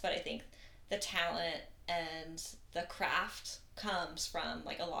us, but I think the talent and the craft comes from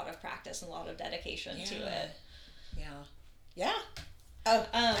like a lot of practice and a lot of dedication to it. Yeah. Oh,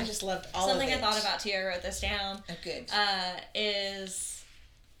 I just loved all of it. Something I thought about too, I wrote this down. Oh, good. Is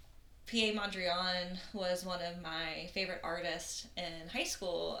P.A. Mondrian was one of my favorite artists in high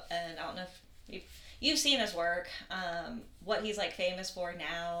school, and I don't know if you've seen his work. What he's like famous for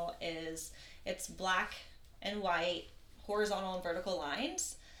now is it's black and white, horizontal and vertical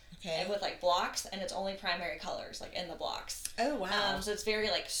lines. Okay. And with like blocks, and it's only primary colors like in the blocks. Oh wow. So it's very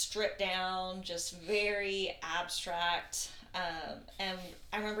like stripped down, just very abstract. And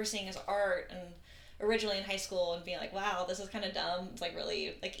I remember seeing his art and originally in high school and being like, wow, this is kind of dumb. It's like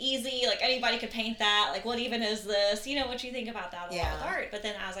really like easy, like anybody could paint that. Like what even is this? You know, what you think about that a lot with art. But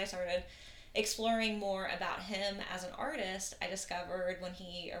then as I started exploring more about him as an artist, I discovered when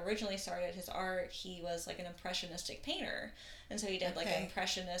he originally started his art, he was like an impressionistic painter. And so he did like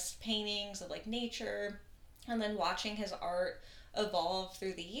impressionist paintings of like nature. And then watching his art evolve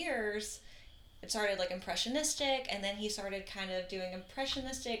through the years, it started like impressionistic, and then he started kind of doing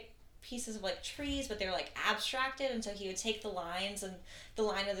impressionistic pieces of like trees, but they're like abstracted, and so he would take the lines and the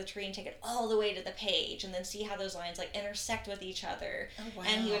line of the tree and take it all the way to the page and then see how those lines like intersect with each other. Oh, wow.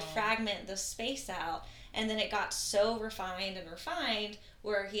 And he would fragment the space out, and then it got so refined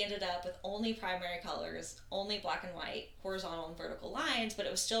where he ended up with only primary colors, only black and white, horizontal and vertical lines, but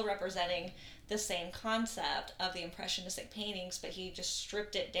it was still representing the same concept of the impressionistic paintings, but he just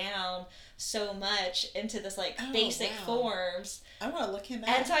stripped it down so much into this like basic forms. I want to look him up.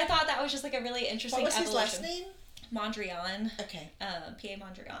 And so I thought that was just like a really interesting evolution. What was his last name? Mondrian. Okay. P.A.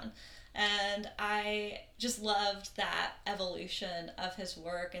 Mondrian. And I just loved that evolution of his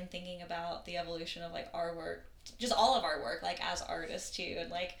work and thinking about the evolution of like our work, just all of our work, like as artists too,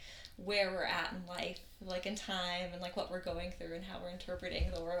 and like where we're at in life, like in time, and like what we're going through and how we're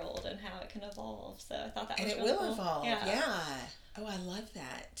interpreting the world and how it can evolve. So I thought that was really cool. And it will evolve, yeah. Oh, I love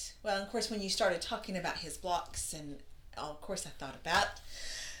that. Well, of course, when you started talking about his blocks, and of course I thought about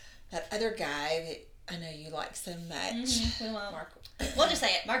that other guy that I know you like so much. Mm-hmm. We won't. We'll just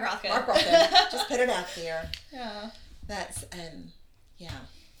say it. Mark Rothko. Mark Rothko. Just put it out there. Yeah. That's, yeah.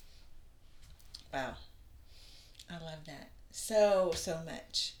 Wow. I love that so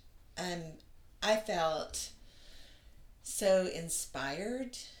much. I felt so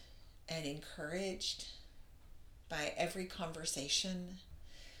inspired and encouraged by every conversation.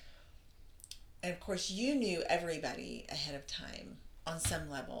 And of course, you knew everybody ahead of time on some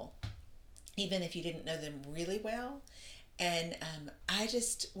level, even if you didn't know them really well. And I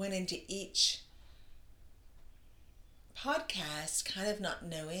just went into each podcast kind of not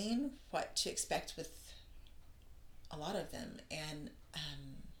knowing what to expect with a lot of them, and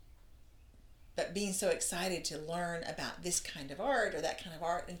but being so excited to learn about this kind of art or that kind of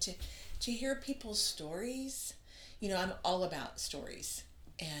art, and to hear people's stories. You know, I'm all about stories,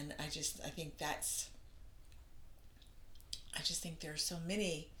 and I just think there are so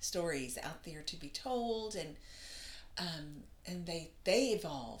many stories out there to be told, and they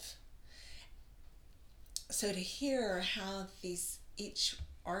evolve. So to hear how each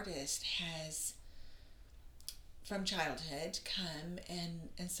artist has from childhood come, and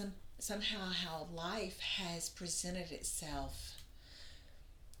somehow how life has presented itself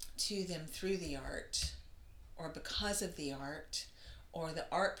to them through the art, or because of the art, or the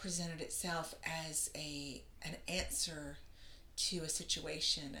art presented itself as an answer to a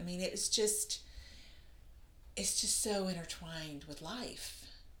situation. I mean, it's just so intertwined with life.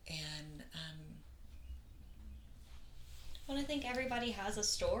 And well, I think everybody has a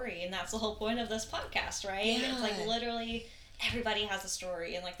story, and that's the whole point of this podcast, right? Yeah. It's like literally everybody has a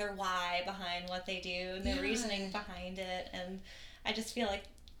story, and like their why behind what they do and their reasoning behind it. And I just feel like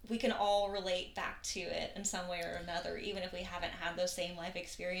we can all relate back to it in some way or another. Even if we haven't had those same life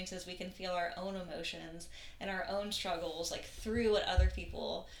experiences, we can feel our own emotions and our own struggles like through what other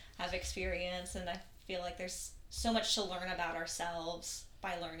people have experienced. And I feel like there's so much to learn about ourselves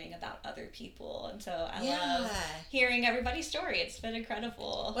by learning about other people. And so I love hearing everybody's story. It's been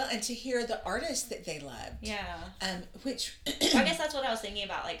incredible. Well, and to hear the artists that they loved. Yeah. Which I guess that's what I was thinking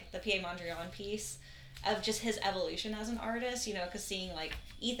about, like the P.A. Mondrian piece of just his evolution as an artist, you know, because seeing like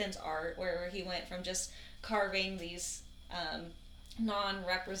Ethan's art where he went from just carving these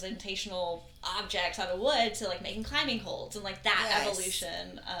non-representational objects out of wood to like making climbing holds, and like that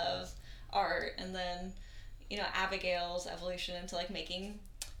evolution of art. And then, you know, Abigail's evolution into like making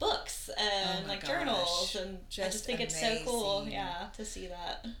books and like journals, and I just think it's so cool, to see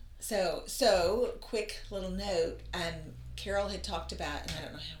that. So quick little note. Carol had talked about, and I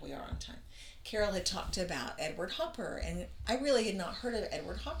don't know how we are on time. Carol had talked about Edward Hopper, and I really had not heard of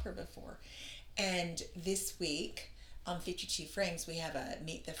Edward Hopper before. And this week on 52 Frames, we have a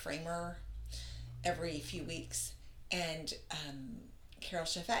Meet the Framer every few weeks, and Carol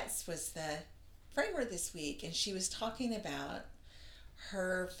Chaffetz was the framer this week, and she was talking about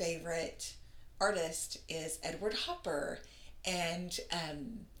her favorite artist is Edward Hopper, and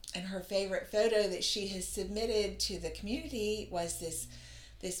her favorite photo that she has submitted to the community was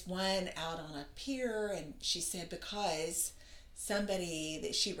this one out on a pier, and she said because somebody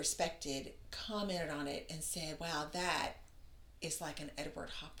that she respected commented on it and said, wow, that is like an Edward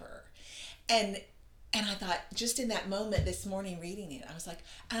Hopper. And I thought, just in that moment this morning reading it, I was like,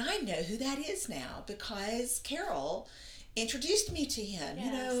 I know who that is now because Carol introduced me to him. Yes.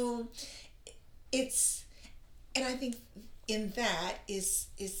 You know, and I think in that is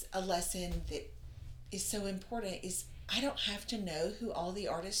a lesson that is so important, is I don't have to know who all the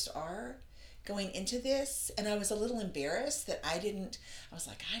artists are going into this. And I was a little embarrassed that I was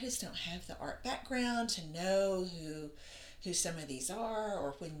like, I just don't have the art background to know who some of these are.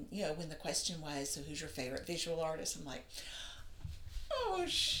 Or when the question was, so who's your favorite visual artist? I'm like, oh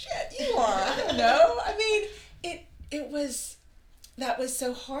shit, you are. I don't know. I mean, that was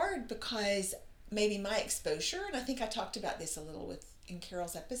so hard because maybe my exposure, and I think I talked about this a little in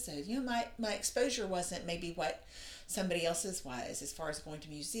Carol's episode, you know, my exposure wasn't maybe what somebody else's was, as far as going to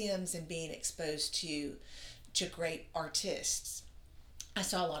museums and being exposed to great artists. I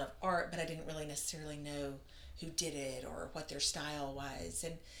saw a lot of art, but I didn't really necessarily know who did it or what their style was.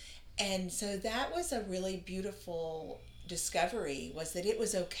 And so that was a really beautiful discovery, was that it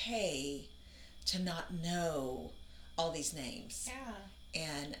was okay to not know all these names. Yeah.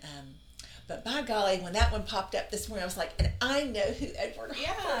 And but by golly, when that one popped up this morning, I was like, and I know who Edward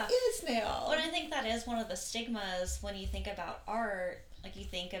Hopper is now. Well, and I think that is one of the stigmas when you think about art. Like, you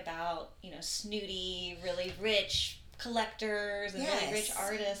think about, you know, snooty, really rich collectors and really rich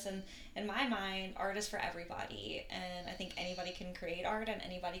artists. And in my mind, art is for everybody. And I think anybody can create art and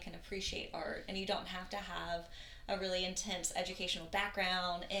anybody can appreciate art. And you don't have to have a really intense educational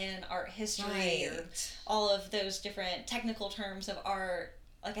background in art history or all of those different technical terms of art.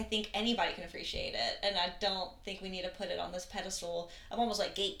 Like, I think anybody can appreciate it, and I don't think we need to put it on this pedestal of almost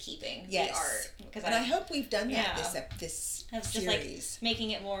like gatekeeping the art. Because I hope we've done that this it's series. Just like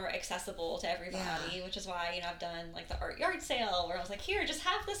making it more accessible to everybody, which is why, you know, I've done like the art yard sale where I was like, here, just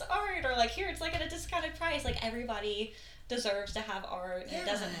have this art, or like, here, it's like at a discounted price. Like, everybody deserves to have art, and it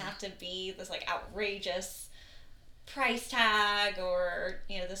doesn't have to be this like outrageous price tag or,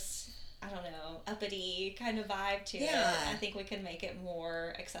 you know, this, I don't know, uppity kind of vibe to it. I think we can make it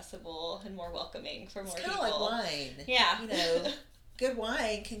more accessible and more welcoming for more people. It's kind of like wine. Yeah. You know, good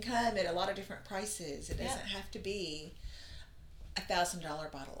wine can come at a lot of different prices. It doesn't have to be $1,000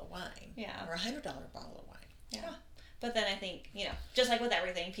 bottle of wine. Yeah. Or $100 bottle of wine. Yeah. But then I think, you know, just like with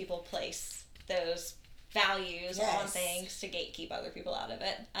everything, people place those values on things to gatekeep other people out of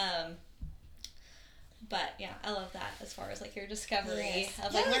it. But yeah, I love that as far as like your discovery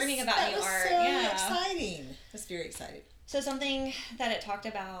of like learning about new art. So exciting. That's very exciting. So something that it talked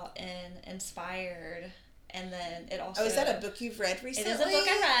about in Inspired, and then it also... Oh, is that a book you've read recently? It is a book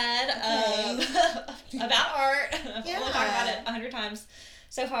I read about art. I've only talked about it 100 times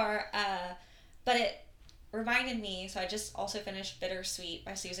so far. But it reminded me, so I just also finished Bittersweet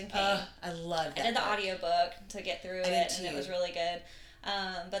by Susan Cain. I love that. I did the audiobook to get through it, and it was really good.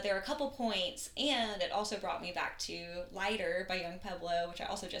 But there were a couple points, and it also brought me back to Lighter by Young Pueblo, which I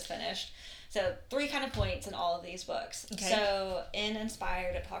also just finished. So 3 kind of points in all of these books. Okay. So in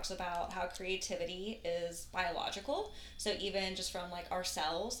Inspired, it talks about how creativity is biological. So even just from like our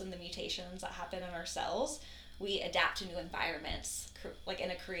cells and the mutations that happen in our cells, we adapt to new environments like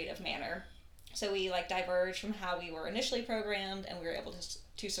in a creative manner. So we like diverge from how we were initially programmed, and we were able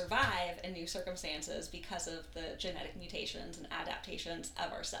to survive in new circumstances because of the genetic mutations and adaptations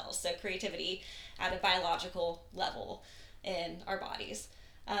of our cells. So creativity at a biological level in our bodies.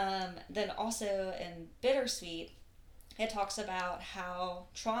 Then also in Bittersweet, it talks about how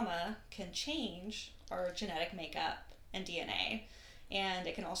trauma can change our genetic makeup and DNA, and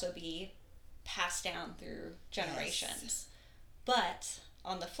it can also be passed down through generations. Yes. But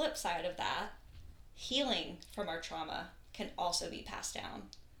on the flip side of that, healing from our trauma can also be passed down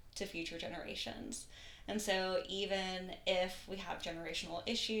to future generations. And so even if we have generational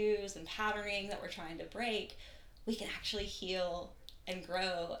issues and patterning that we're trying to break, we can actually heal and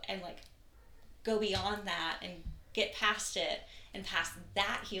grow and like go beyond that and get past it and pass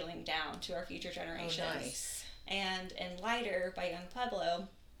that healing down to our future generations. Oh, nice. And in Lighter by Young Pueblo,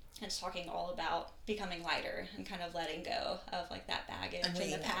 it's talking all about becoming lighter and kind of letting go of like that baggage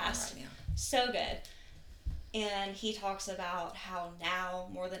in the past. Right now. So good. And he talks about how now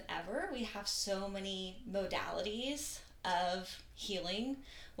more than ever we have so many modalities of healing,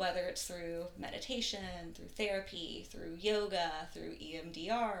 whether it's through meditation, through therapy, through yoga, through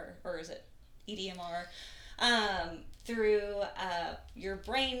EMDR, or is it EDMR? Through your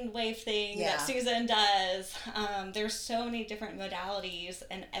brainwave thing that Susan does. There's so many different modalities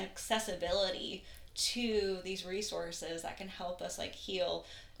and accessibility to these resources that can help us like heal.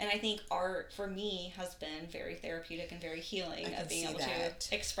 And I think art for me has been very therapeutic and very healing of being able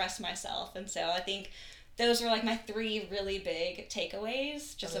to express myself. And so I think those are like my 3 really big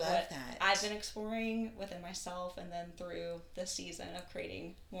takeaways just of what I've been exploring within myself and then through the season of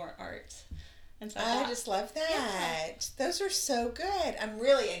creating more art. And so I just love that. Those are so good. I'm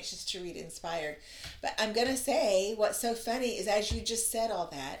really anxious to read Inspired. But I'm going to say what's so funny is as you just said all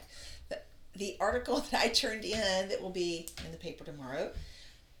that, the article that I turned in that will be in the paper tomorrow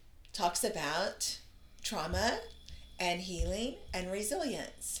talks about trauma and healing and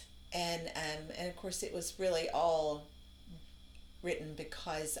resilience. And of course it was really all written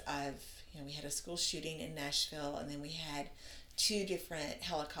because of, we had a school shooting in Nashville, and then we had 2 different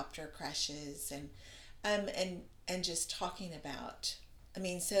helicopter crashes, and just talking about,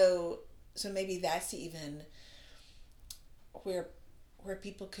 so maybe that's even where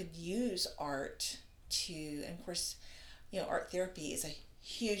people could use art to, and of course, art therapy is a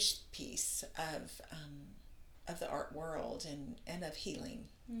huge piece of the art world and of healing.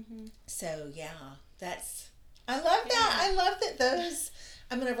 Mm-hmm. So I love that. I love that those.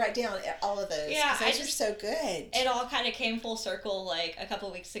 I'm going to write down all of those. Yeah, those are so good. It all kind of came full circle like a couple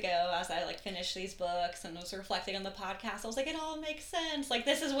weeks ago as I like finished these books and was reflecting on the podcast. I was like, it all makes sense. Like,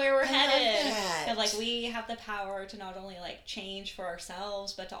 this is where we're headed. And like, we have the power to not only like change for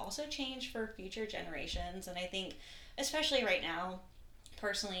ourselves, but to also change for future generations. And I think, especially right now,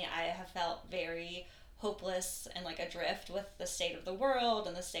 personally, I have felt very hopeless and like adrift with the state of the world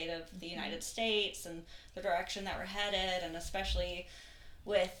and the state of the United States and the direction that we're headed, and especially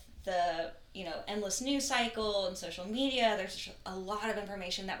with the endless news cycle and social media. There's a lot of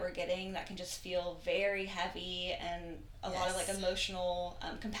information that we're getting that can just feel very heavy, and a lot of like emotional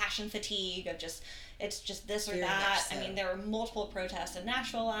compassion fatigue of just it's just this or that. So. There were multiple protests in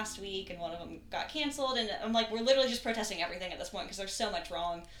Nashville last week, and one of them got canceled, and I'm like, we're literally just protesting everything at this point because there's so much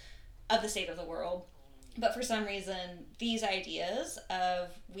wrong of the state of the world. But for some reason, these ideas of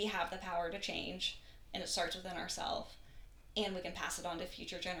we have the power to change, and it starts within ourselves, and we can pass it on to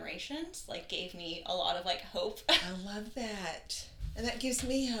future generations, like gave me a lot of like hope. I love that. And that gives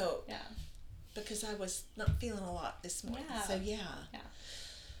me hope. Yeah. Because I was not feeling a lot this morning. Yeah. So yeah.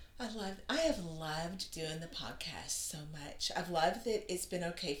 I have loved doing the podcast so much. I've loved that it's been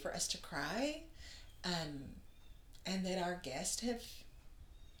okay for us to cry, and that our guests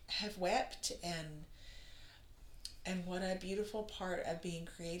have wept, and what a beautiful part of being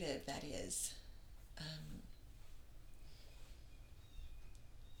creative that is.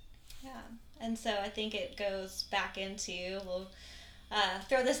 And so I think it goes back into, we'll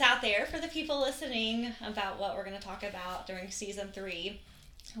throw this out there for the people listening about what we're going to talk about during season 3,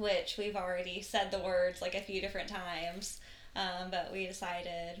 which we've already said the words like a few different times. But we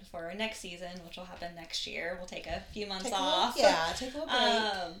decided for our next season, which will happen next year, we'll take a few months off. Take a little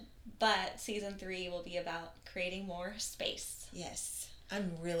break. But season 3 will be about creating more space. Yes.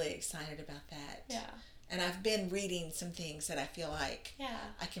 I'm really excited about that. Yeah. And I've been reading some things that I feel like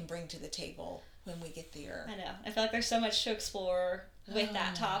I can bring to the table when we get there. I know. I feel like there's so much to explore with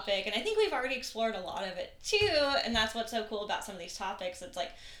that topic. And I think we've already explored a lot of it too. And that's what's so cool about some of these topics. It's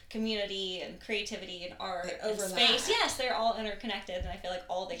like community and creativity and art and space. Yes, they're all interconnected. And I feel like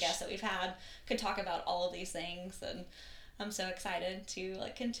all the guests that we've had could talk about all of these things. And I'm so excited to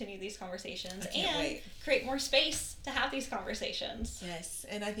like continue these conversations and create more space to have these conversations. Yes,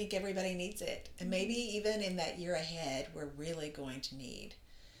 and I think everybody needs it. And maybe even in that year ahead, we're really going to need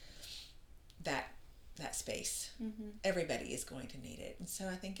that space. Mm-hmm. Everybody is going to need it. And so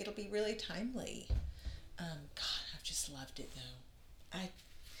I think it'll be really timely. God, I've just loved it though.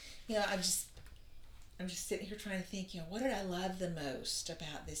 I'm just sitting here trying to think, what did I love the most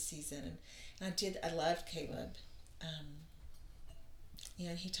about this season? And I loved Caleb.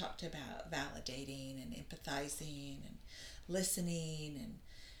 And he talked about validating and empathizing and listening,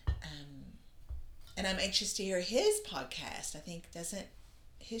 and And I'm anxious to hear his podcast. I think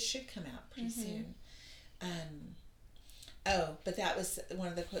his should come out pretty soon. But that was one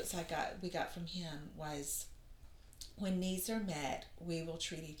of the quotes we got from him was, when needs are met, we will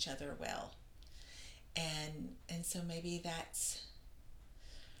treat each other well. And so maybe that's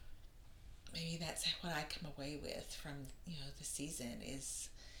what I come away with from, the season, is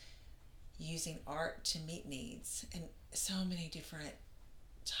using art to meet needs, and so many different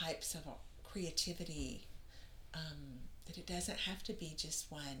types of creativity, that it doesn't have to be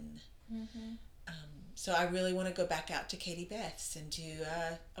just one. So I really want to go back out to Katie Beth's and do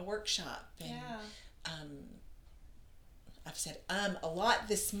a workshop. And, I've said a lot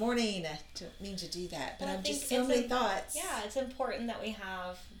this morning. I don't mean to do that, but I'm just so many thoughts. Yeah, it's important that we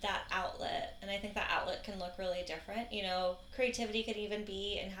have that outlet, and I think that outlet can look really different. Creativity could even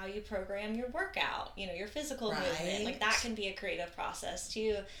be in how you program your workout, your physical movement. Like, that can be a creative process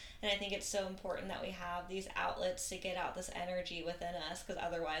too. And I think it's so important that we have these outlets to get out this energy within us, because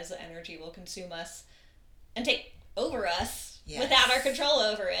otherwise the energy will consume us and take over us. Yes. Without our control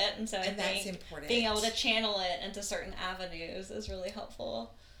over it. And so I think that's important. Being able to channel it into certain avenues is really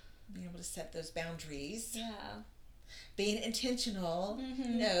helpful. Being able to set those boundaries. Yeah. Being intentional.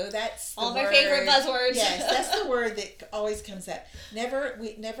 That's the all of our favorite buzzwords. Yes, that's the word that always comes up.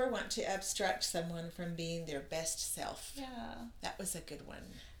 We never want to obstruct someone from being their best self. Yeah. That was a good one.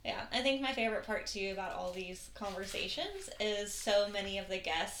 Yeah. I think my favorite part too about all these conversations is so many of the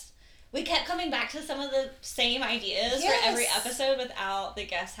guests, we kept coming back to some of the same ideas for every episode without the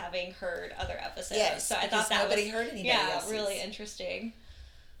guests having heard other episodes. Yes, so I thought that nobody heard anybody else's. Really interesting.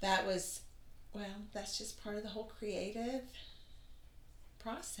 That was, that's just part of the whole creative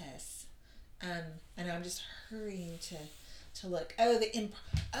process. I know I'm just hurrying to look. The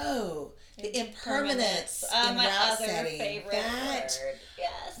impermanence in my route other setting. Favorite word.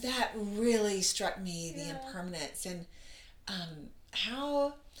 Yes. That really struck me, the impermanence, and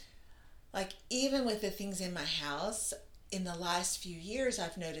how. Like, even with the things in my house, in the last few years,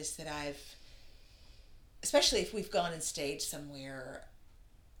 I've noticed that especially if we've gone and stayed somewhere,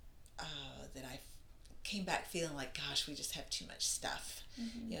 that I came back feeling like, gosh, we just have too much stuff.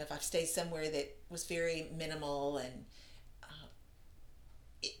 If I've stayed somewhere that was very minimal, and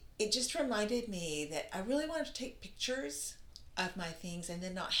it just reminded me that I really wanted to take pictures of my things and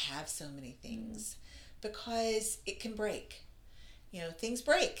then not have so many things, because it can break. Things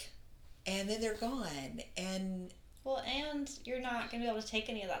break. And then they're gone, and you're not going to be able to take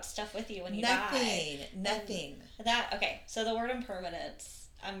any of that stuff with you when you die. Nothing. So the word impermanence,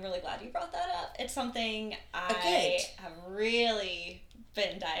 I'm really glad you brought that up. It's something I have really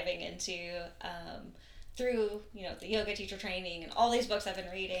been diving into through, the yoga teacher training and all these books I've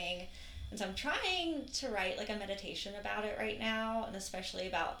been reading. And so I'm trying to write like a meditation about it right now, and especially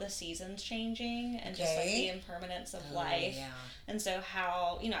about the seasons changing and just like the impermanence of life. Yeah. And so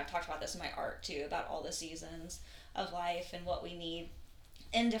how, I've talked about this in my art too, about all the seasons of life and what we need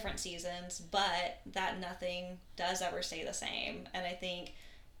in different seasons, but that nothing does ever stay the same. And I think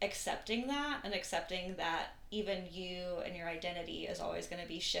accepting that even you and your identity is always going to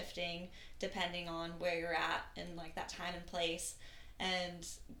be shifting depending on where you're at in like that time and place. And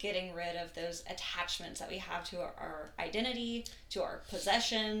getting rid of those attachments that we have to our identity, to our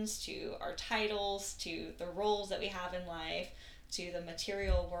possessions, to our titles, to the roles that we have in life, to the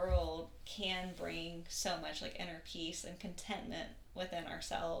material world, can bring so much like inner peace and contentment within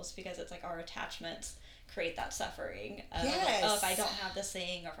ourselves, because it's like our attachments create that suffering of like, if I don't have this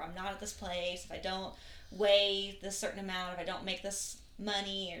thing, or if I'm not at this place, if I don't weigh this certain amount, if I don't make this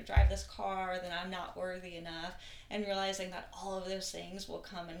money or drive this car, then I'm not worthy enough. And realizing that all of those things will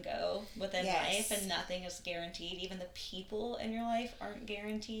come and go within life, and nothing is guaranteed. Even the people in your life aren't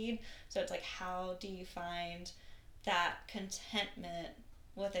guaranteed. So it's like, how do you find that contentment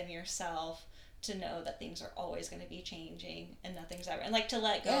within yourself to know that things are always going to be changing and nothing's ever, and like to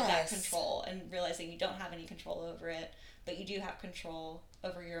let go of that control, and realizing you don't have any control over it, but you do have control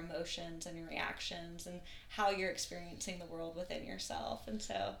over your emotions and your reactions and how you're experiencing the world within yourself. And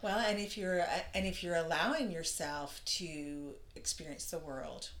so, and if you're allowing yourself to experience the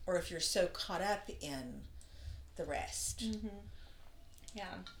world, or if you're so caught up in the rest. Yeah.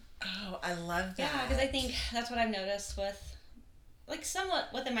 Oh, I love that. Yeah, because I think that's what I've noticed with, like, somewhat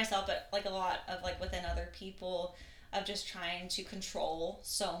within myself, but like a lot of like within other people, of just trying to control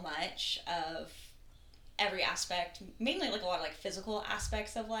so much of every aspect, mainly like a lot of like physical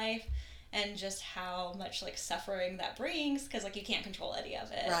aspects of life. and just how much like suffering that brings, because like you can't control any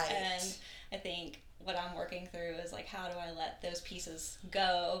of it. Right. And I think what I'm working through is like, how do I let those pieces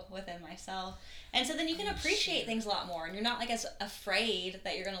go within myself? And so then you can appreciate things a lot more, and you're not like as afraid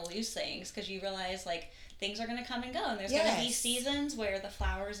that you're going to lose things, because you realize like things are going to come and go, and there's going to be seasons where the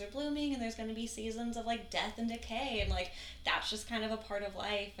flowers are blooming, and there's going to be seasons of like death and decay, and like that's just kind of a part of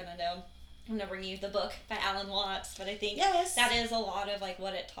life. And I know I'm going to bring you the book by Alan Watts, but I think that is a lot of like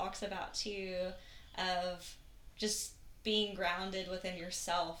what it talks about too, of just being grounded within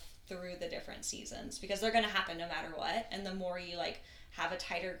yourself through the different seasons, because they're going to happen no matter what. And the more you like have a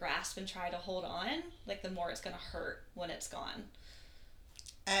tighter grasp and try to hold on, like the more it's going to hurt when it's gone.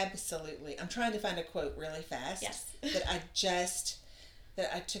 Absolutely. I'm trying to find a quote really fast. Yes.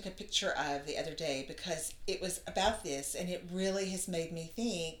 that I took a picture of the other day, because it was about this, and it really has made me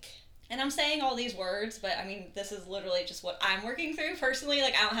think. And I'm saying all these words, but I mean, this is literally just what I'm working through personally.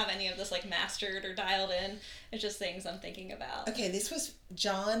 Like, I don't have any of this like mastered or dialed in. It's just things I'm thinking about. Okay, this was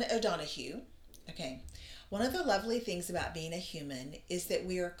John O'Donohue. Okay. One of the lovely things about being a human is that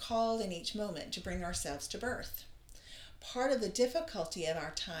we are called in each moment to bring ourselves to birth. Part of the difficulty of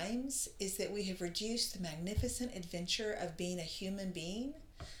our times is that we have reduced the magnificent adventure of being a human being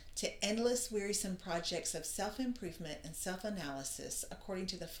to endless wearisome projects of self-improvement and self-analysis according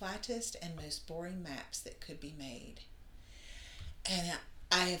to the flattest and most boring maps that could be made. And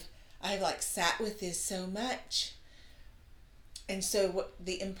I've like sat with this so much. And so what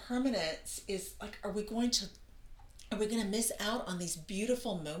the impermanence is like, are we going to miss out on these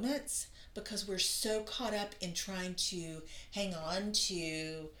beautiful moments because we're so caught up in trying to hang on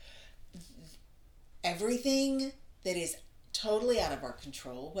to everything that is totally out of our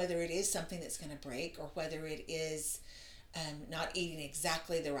control, whether it is something that's going to break, or whether it is not eating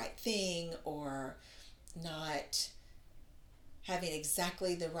exactly the right thing, or not having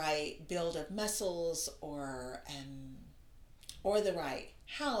exactly the right build of muscles, or the right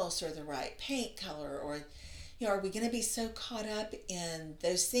house, or the right paint color, or are we going to be so caught up in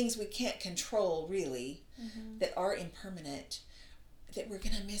those things we can't control really, that are impermanent, that we're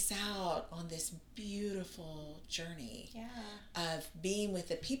going to miss out on this beautiful journey of being with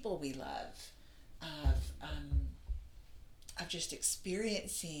the people we love, of just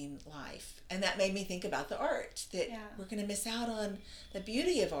experiencing life. And that made me think about the art, that we're going to miss out on the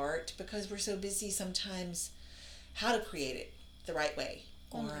beauty of art because we're so busy sometimes how to create it the right way.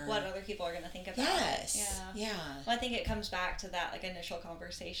 Or what other people are going to think about it. Yeah. Well, I think it comes back to that like initial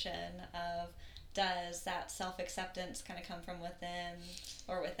conversation of, does that self-acceptance kind of come from within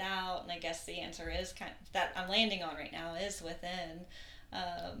or without? And I guess the answer is kind of, that I'm landing on right now, is within,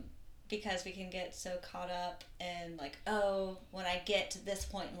 because we can get so caught up in like, oh, when I get to this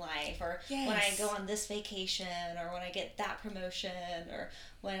point in life, or when I go on this vacation, or when I get that promotion, or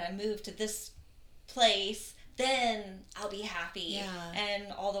when I move to this place, then I'll be happy.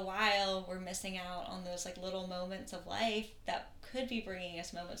 And all the while we're missing out on those like little moments of life that could be bringing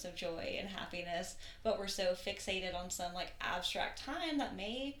us moments of joy and happiness, but we're so fixated on some like abstract time that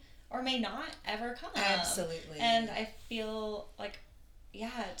may or may not ever come. Absolutely. And I feel like,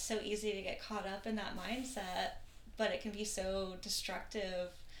 it's so easy to get caught up in that mindset, but it can be so destructive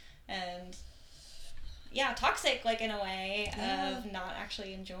and toxic, like in a way of not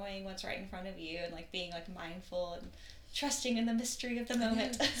actually enjoying what's right in front of you, and like being like mindful and trusting in the mystery of the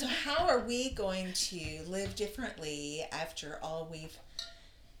moment. So how are we going to live differently after all we've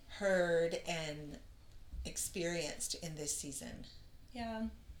heard and experienced in this season?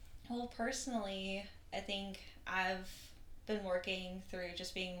 Well, personally, I think I've been working through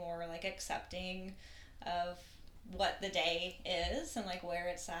just being more like accepting of what the day is and like where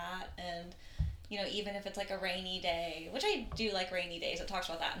it's at. And even if it's like a rainy day, which I do like rainy days. It talks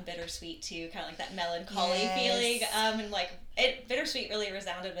about that in Bittersweet too, kind of like that melancholy feeling. And like Bittersweet really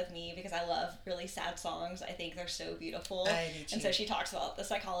resounded with me because I love really sad songs. I think they're so beautiful. I do too. And so she talks about the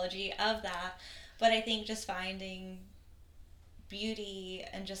psychology of that. But I think just finding beauty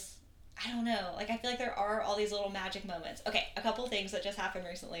and just, I don't know, like I feel like there are all these little magic moments. Okay, a couple things that just happened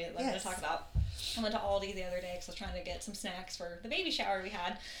recently that I'm going to talk about. I went to Aldi the other day because I was trying to get some snacks for the baby shower we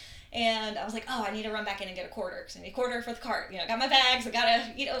had. And I was like, I need to run back in and get a quarter because I need a quarter for the cart. Got my bags. I gotta,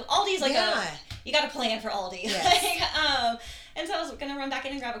 Aldi's like you gotta plan for Aldi. Yes. And so I was gonna run back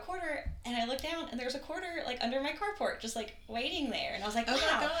in and grab a quarter, and I looked down and there's a quarter like under my carport, just like waiting there. And I was like, wow.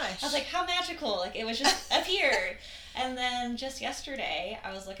 Oh my gosh. I was like, how magical! Like it was just appeared. And then just yesterday,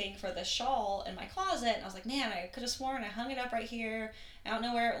 I was looking for the shawl in my closet, and I was like, man, I could have sworn I hung it up right here. I don't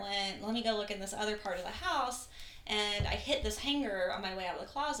know where it went. Let me go look in this other part of the house. and I hit this hanger on my way out of the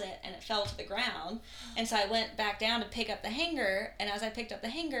closet, and it fell to the ground. And so I went back down to pick up the hanger, and as I picked up the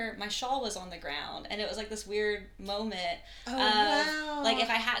hanger, my shawl was on the ground, and it was like this weird moment Oh, of wow. like if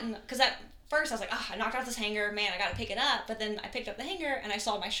I hadn't, because at first I was like, oh, I knocked out this hanger, man, I got to pick it up. But then I picked up the hanger, and I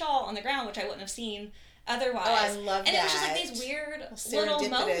saw my shawl on the ground, which I wouldn't have seen otherwise. Oh, I love and that. it was just like these weird little Serendipitous,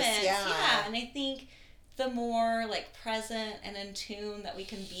 moments. yeah. And I think the more like present and in tune that we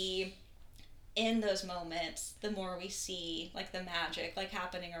can be in those moments, the more we see like the magic like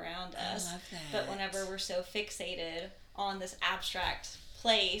happening around us. I love that. But whenever we're so fixated on this abstract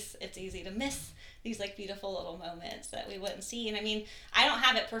place, it's easy to miss these like beautiful little moments that we wouldn't see. And I mean, I don't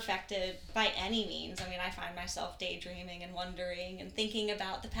have it perfected by any means. I mean, I find myself daydreaming and wondering and thinking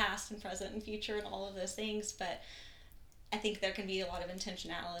about the past and present and future and all of those things, but I think there can be a lot of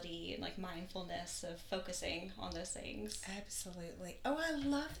intentionality and like mindfulness of focusing on those things. Absolutely. Oh, I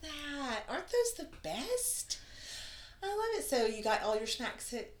love that. Aren't those the best? I love it. So you got all your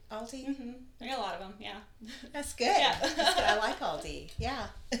snacks at Aldi? Mm-hmm. I got a lot of them, yeah. That's good. Yeah. That's good. I like Aldi. Yeah.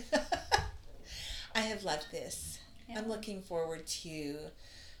 I have loved this. Yeah. I'm looking forward to,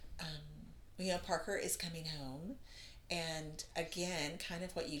 Parker is coming home. And again, kind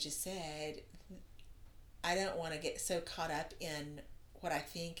of what you just said, I don't want to get so caught up in what I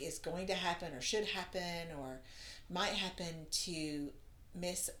think is going to happen or should happen or might happen to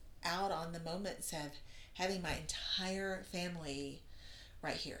miss out on the moments of having my entire family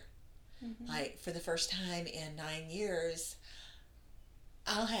right here. Mm-hmm. Like for the first time in 9 years,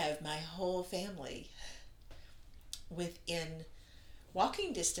 I'll have my whole family within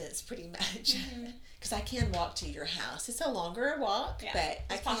walking distance pretty much, because I can walk to your house. It's a longer walk, yeah,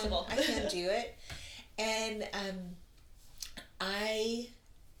 but it's possible. I can do it. And I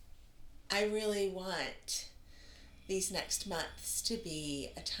really want these next months to be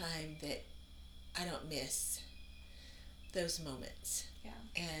a time that I don't miss those moments. Yeah.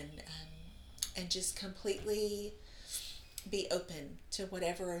 And just completely be open to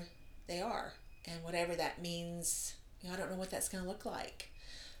whatever they are and whatever that means. I don't know what that's going to look like,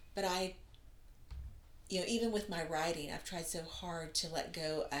 but even with my writing, I've tried so hard to let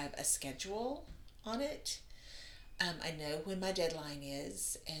go of a schedule on it. I know when my deadline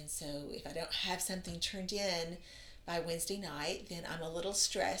is, and so if I don't have something turned in by Wednesday night, then I'm a little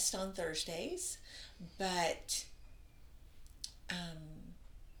stressed on Thursdays. But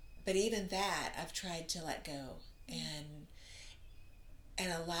even that, I've tried to let go and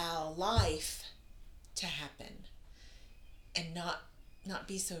allow life to happen and not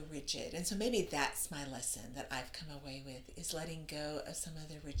be so rigid. And so maybe that's my lesson that I've come away with, is letting go of some of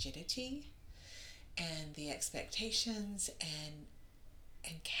the rigidity and the expectations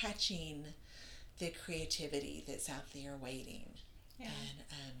and catching the creativity that's out there waiting. Yeah.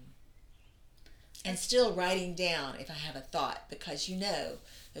 And still writing down if I have a thought, because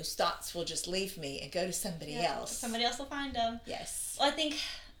those thoughts will just leave me and go to somebody else. Somebody else will find them. Yes. Well, I think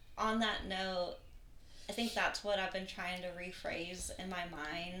on that note, I think that's what I've been trying to rephrase in my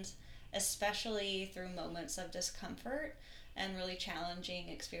mind, especially through moments of discomfort and really challenging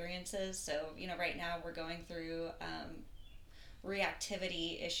experiences. So, right now we're going through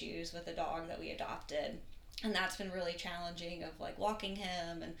reactivity issues with a dog that we adopted. And that's been really challenging, of like walking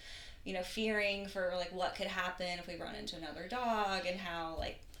him and, fearing for like what could happen if we run into another dog and how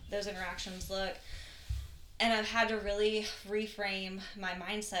like those interactions look. And I've had to really reframe my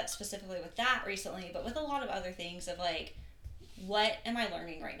mindset specifically with that recently, but with a lot of other things of like, what am I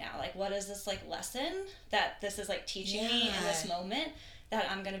learning right now? Like, what is this like lesson that this is like teaching me in this moment that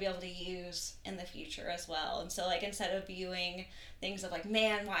I'm going to be able to use in the future as well? And so like, instead of viewing things of like,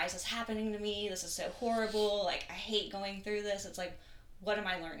 man, why is this happening to me? This is so horrible. Like, I hate going through this. It's like, what am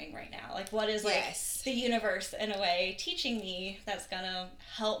I learning right now? Like, what is like the universe in a way teaching me that's going to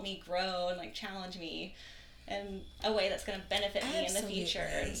help me grow and like challenge me in a way that's going to benefit me in the future?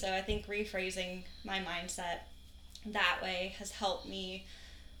 And so I think rephrasing my mindset that way has helped me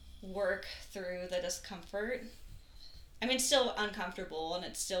work through the discomfort. I mean, it's still uncomfortable and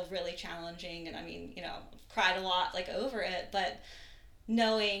it's still really challenging, and I mean, I've cried a lot like over it, but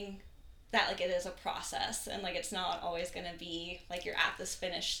knowing that like it is a process and like it's not always going to be like you're at this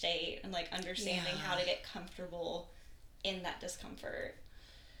finished state, and like understanding how to get comfortable in that discomfort.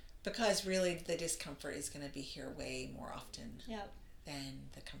 Because really the discomfort is going to be here way more often than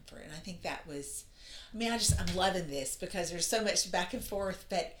the comfort. And I think that was, I'm loving this because there's so much back and forth,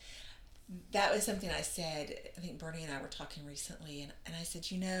 but that was something I said. I think Bernie and I were talking recently, and I said,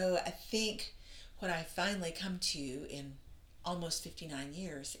 I think what I finally come to in almost 59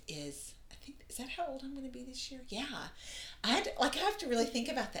 years is that how old I'm going to be this year? Yeah. I have to really think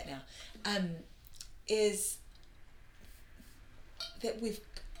about that now. Is that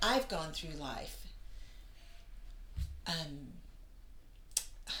I've gone through life,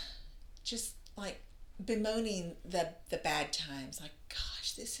 just like bemoaning the bad times, like,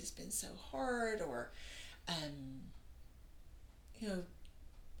 gosh, this has been so hard, or you know,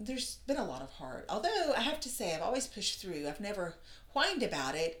 there's been a lot of hard. Although I have to say, I've always pushed through. I've never whined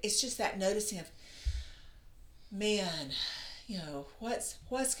about it. It's just that noticing of, man, you know, what's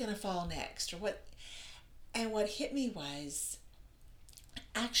going to fall next, or what. And what hit me was,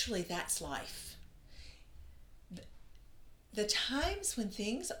 actually, that's life. The times when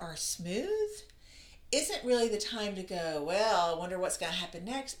things are smooth isn't really the time to go, well, I wonder what's going to happen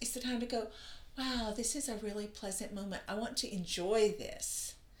next. It's the time to go, wow, this is a really pleasant moment. I want to enjoy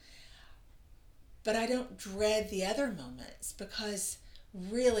this. But I don't dread the other moments, because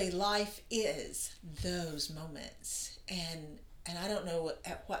really life is those moments. And I don't know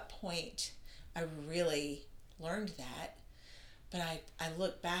at what point I really learned that, but I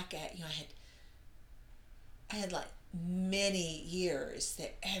look back at, you know, I had like many years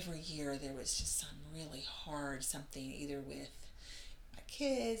that every year there was just some really hard something, either with my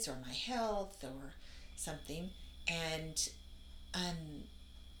kids or my health or something, and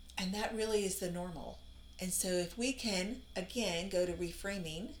that really is the normal. And so if we can, again, go to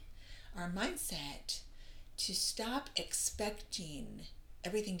reframing our mindset to stop expecting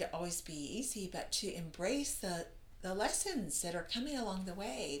everything to always be easy, but to embrace the lessons that are coming along the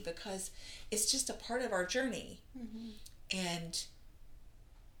way, because it's just a part of our journey. And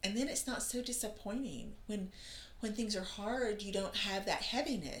then it's not so disappointing. When things are hard, you don't have that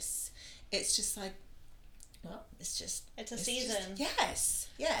heaviness. It's just like, well, it's a season. Yes.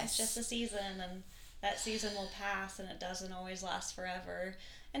 It's just a season, and that season will pass, and it doesn't always last forever.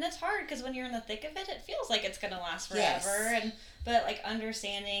 And it's hard, because when you're in the thick of it, it feels like it's going to last forever. Yes. But like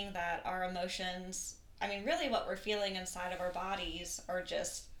understanding that our emotions, I mean, really what we're feeling inside of our bodies are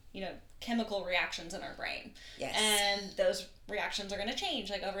just, you know, chemical reactions in our brain. Yes. And those reactions are going to change,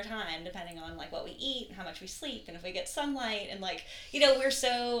 like, over time, depending on like what we eat and how much we sleep and if we get sunlight, and like, you know, we're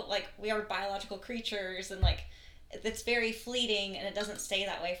so, like, we are biological creatures, and like it's very fleeting, and it doesn't stay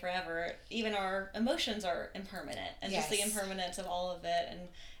that way forever. Even our emotions are impermanent, and Yes. just the impermanence of all of it. And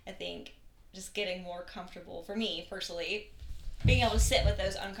I think just getting more comfortable, for me personally, being able to sit with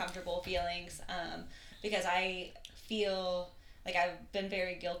those uncomfortable feelings, because I feel like I've been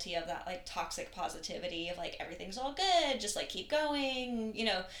very guilty of that, like, toxic positivity of like, everything's all good, just like keep going, you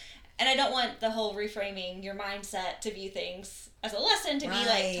know. And I don't want the whole reframing your mindset to view things as a lesson to be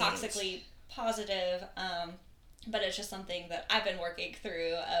like toxically positive, but it's just something that I've been working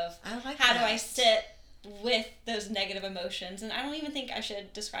through of how do I sit with those negative emotions. And I don't even think I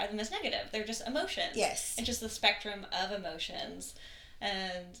should describe them as negative. They're just emotions. Yes. It's just the spectrum of emotions,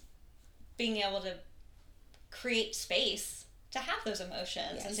 and being able to create space to have those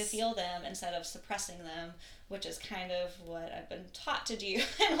emotions. Yes. And to feel them instead of suppressing them, which is kind of what I've been taught to do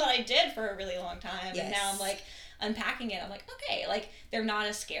and what I did for a really long time. Yes. And now I'm like unpacking it. I'm like, okay, like, they're not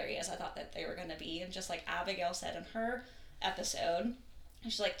as scary as I thought that they were going to be. And just like Abigail said in her episode,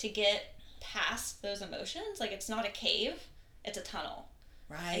 she's like, to get past those emotions, like, it's not a cave, it's a tunnel.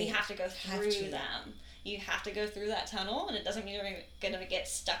 Right. And you have to go through them. You have to go through that tunnel, and it doesn't mean you're going to get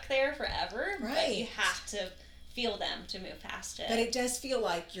stuck there forever. Right. But you have to feel them to move past it. But it does feel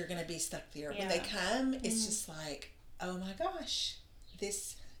like you're going to be stuck there. Yeah. When they come, it's just like, oh my gosh,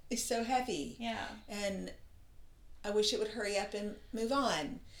 this is so heavy. Yeah. And I wish it would hurry up and move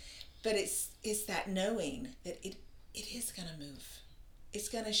on. But it's that knowing that it is going to move. It's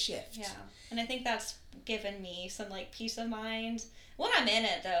going to shift. Yeah. And I think that's given me some, like, peace of mind. When I'm in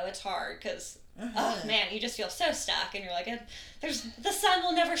it, though, it's hard, because, oh, man, you just feel so stuck, and you're like, the sun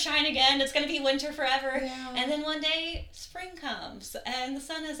will never shine again, it's going to be winter forever. Yeah. And then one day, spring comes, and the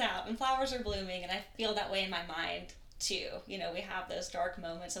sun is out, and flowers are blooming, and I feel that way in my mind, too. You know, we have those dark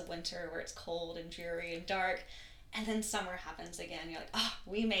moments of winter where it's cold and dreary and dark, and then summer happens again. You're like, oh,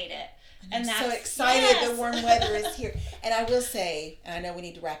 we made it. And I'm so excited the warm weather is here. And I will say, and I know we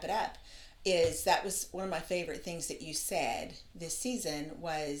need to wrap it up, is that was one of my favorite things that you said this season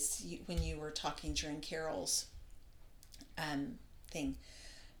was when you were talking during Carol's thing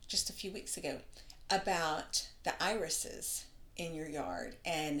just a few weeks ago about the irises in your yard,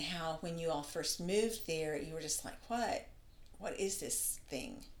 and how when you all first moved there, you were just like, what is this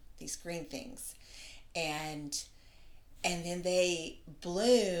thing, these green things? And then they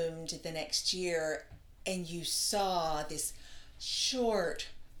bloomed the next year, and you saw this short,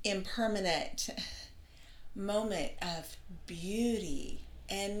 impermanent moment of beauty.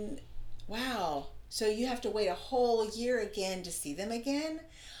 And wow, so you have to wait a whole year again to see them again.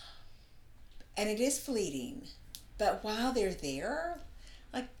 And it is fleeting, But while they're there,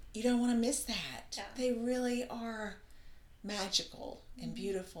 like, you don't want to miss that. Yeah. They really are magical and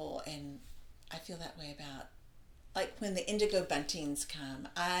beautiful, and I feel that way about, like, when the indigo buntings come,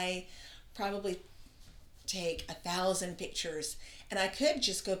 I probably take 1,000 pictures, and I could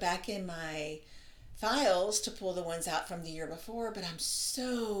just go back in my files to pull the ones out from the year before, but I'm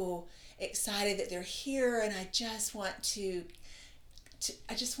so excited that they're here, and I just want to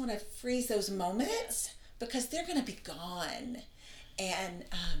freeze those moments because they're going to be gone. And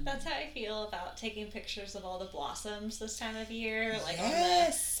that's how I feel about taking pictures of all the blossoms this time of year, like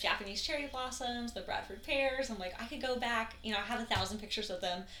yes. all the Japanese cherry blossoms, the Bradford pears. I'm like, I could go back, I have 1,000 pictures of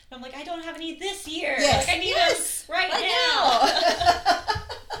them, but I'm like, I don't have any this year. Yes. Like, I need them right now.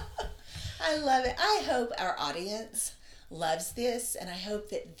 I love it. I hope our audience loves this, and I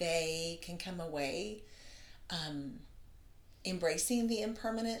hope that they can come away embracing the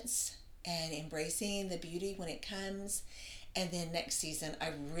impermanence and embracing the beauty when it comes. And then next season,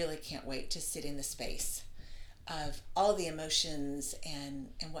 I really can't wait to sit in the space of all the emotions and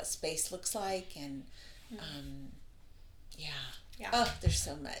what space looks like. And Yeah. Oh, there's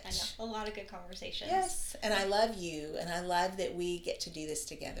so much. I know. A lot of good conversations. Yes. And I love you. And I love that we get to do this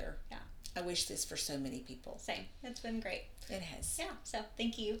together. Yeah. I wish this for so many people. Same. It's been great. It has. Yeah. So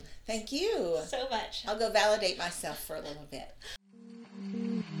thank you. Thank you. So much. I'll go validate myself for a little bit.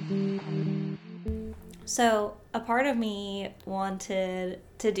 So a part of me wanted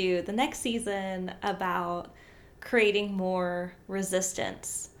to do the next season about creating more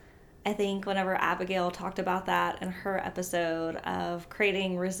resistance. I think whenever Abigail talked about that in her episode of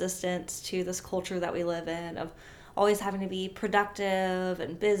creating resistance to this culture that we live in, of always having to be productive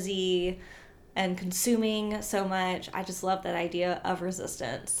and busy and consuming so much, I just love that idea of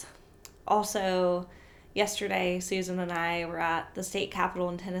resistance. Also, yesterday, Susan and I were at the state capitol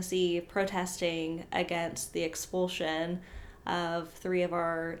in Tennessee protesting against the expulsion of 3 of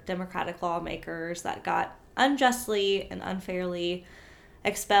our Democratic lawmakers that got unjustly and unfairly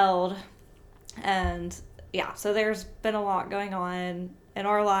expelled. And yeah, so there's been a lot going on in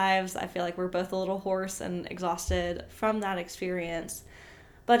our lives. I feel like we're both a little hoarse and exhausted from that experience.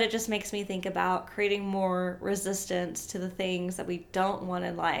 But it just makes me think about creating more resistance to the things that we don't want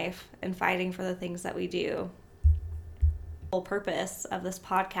in life and fighting for the things that we do. The whole purpose of this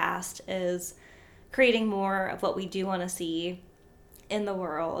podcast is creating more of what we do want to see in the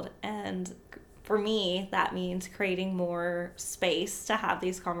world. And for me, that means creating more space to have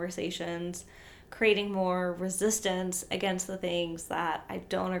these conversations, creating more resistance against the things that I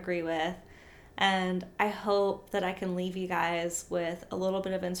don't agree with. And I hope that I can leave you guys with a little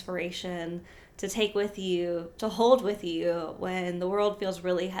bit of inspiration to take with you, to hold with you when the world feels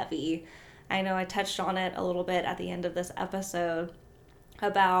really heavy. I know I touched on it a little bit at the end of this episode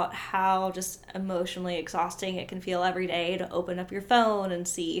about how just emotionally exhausting it can feel every day to open up your phone and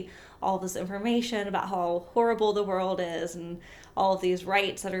see all this information about how horrible the world is and all of these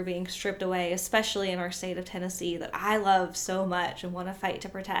rights that are being stripped away, especially in our state of Tennessee that I love so much and want to fight to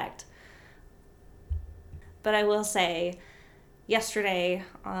protect. But I will say, yesterday,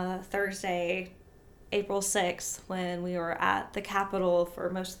 Thursday, April 6th, when we were at the Capitol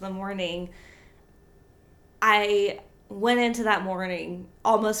for most of the morning, I went into that morning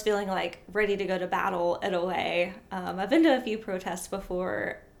almost feeling like ready to go to battle in a way. I've been to a few protests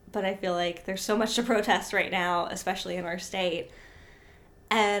before, but I feel like there's so much to protest right now, especially in our state.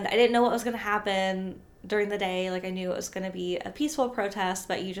 And I didn't know what was going to happen during the day. Like, I knew it was going to be a peaceful protest,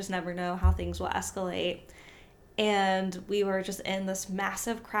 but you just never know how things will escalate. And we were just in this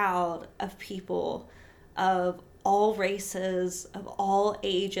massive crowd of people of all races, of all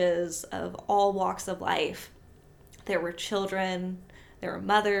ages, of all walks of life. There were children, there were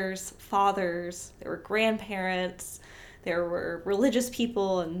mothers, fathers, there were grandparents, there were religious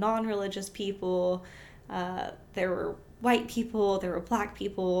people and non-religious people, there were white people, there were black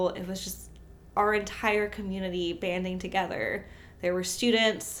people. It was just our entire community banding together. There were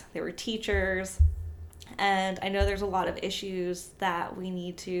students, there were teachers, and I know there's a lot of issues that we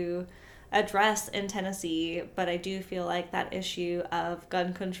need to address in Tennessee, but I do feel like that issue of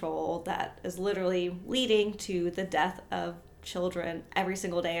gun control that is literally leading to the death of children every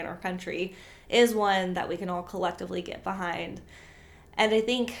single day in our country is one that we can all collectively get behind. And I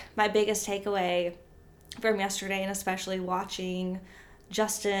think my biggest takeaway from yesterday, and especially watching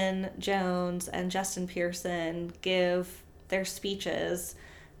Justin Jones and Justin Pearson give their speeches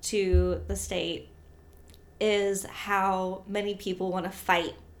to the state, is how many people want to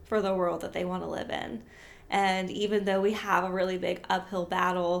fight for the world that they want to live in. And even though we have a really big uphill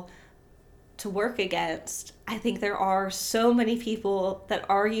battle to work against, I think there are so many people that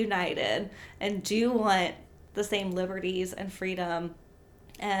are united and do want the same liberties and freedom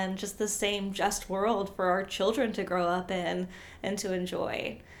and just the same just world for our children to grow up in and to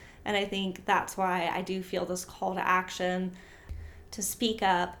enjoy. And I think that's why I do feel this call to action to speak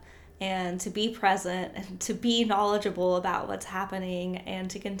up and to be present and to be knowledgeable about what's happening and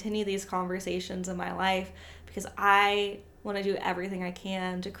to continue these conversations in my life, because I want to do everything I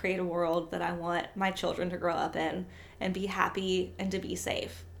can to create a world that I want my children to grow up in and be happy and to be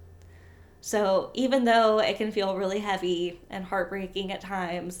safe. So even though it can feel really heavy and heartbreaking at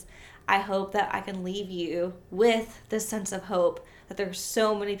times, I hope that I can leave you with this sense of hope that there's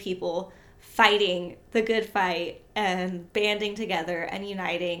so many people fighting the good fight and banding together and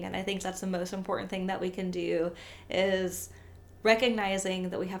uniting. And I think that's the most important thing that we can do, is recognizing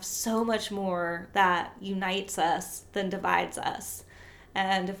that we have so much more that unites us than divides us.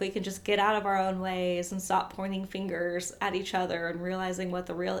 And if we can just get out of our own ways and stop pointing fingers at each other and realizing what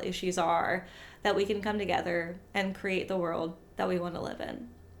the real issues are, that we can come together and create the world that we want to live in.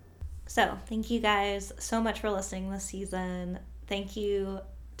 So thank you guys so much for listening this season. Thank you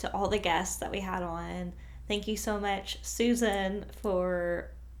to all the guests that we had on. Thank you so much, Susan,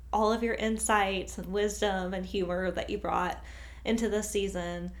 for all of your insights and wisdom and humor that you brought into this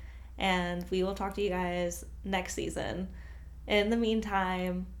season. And we will talk to you guys next season. In the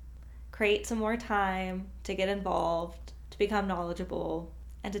meantime, create some more time to get involved, to become knowledgeable,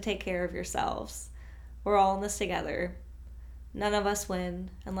 and to take care of yourselves. We're all in this together. None of us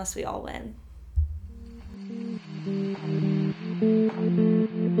win unless we all win.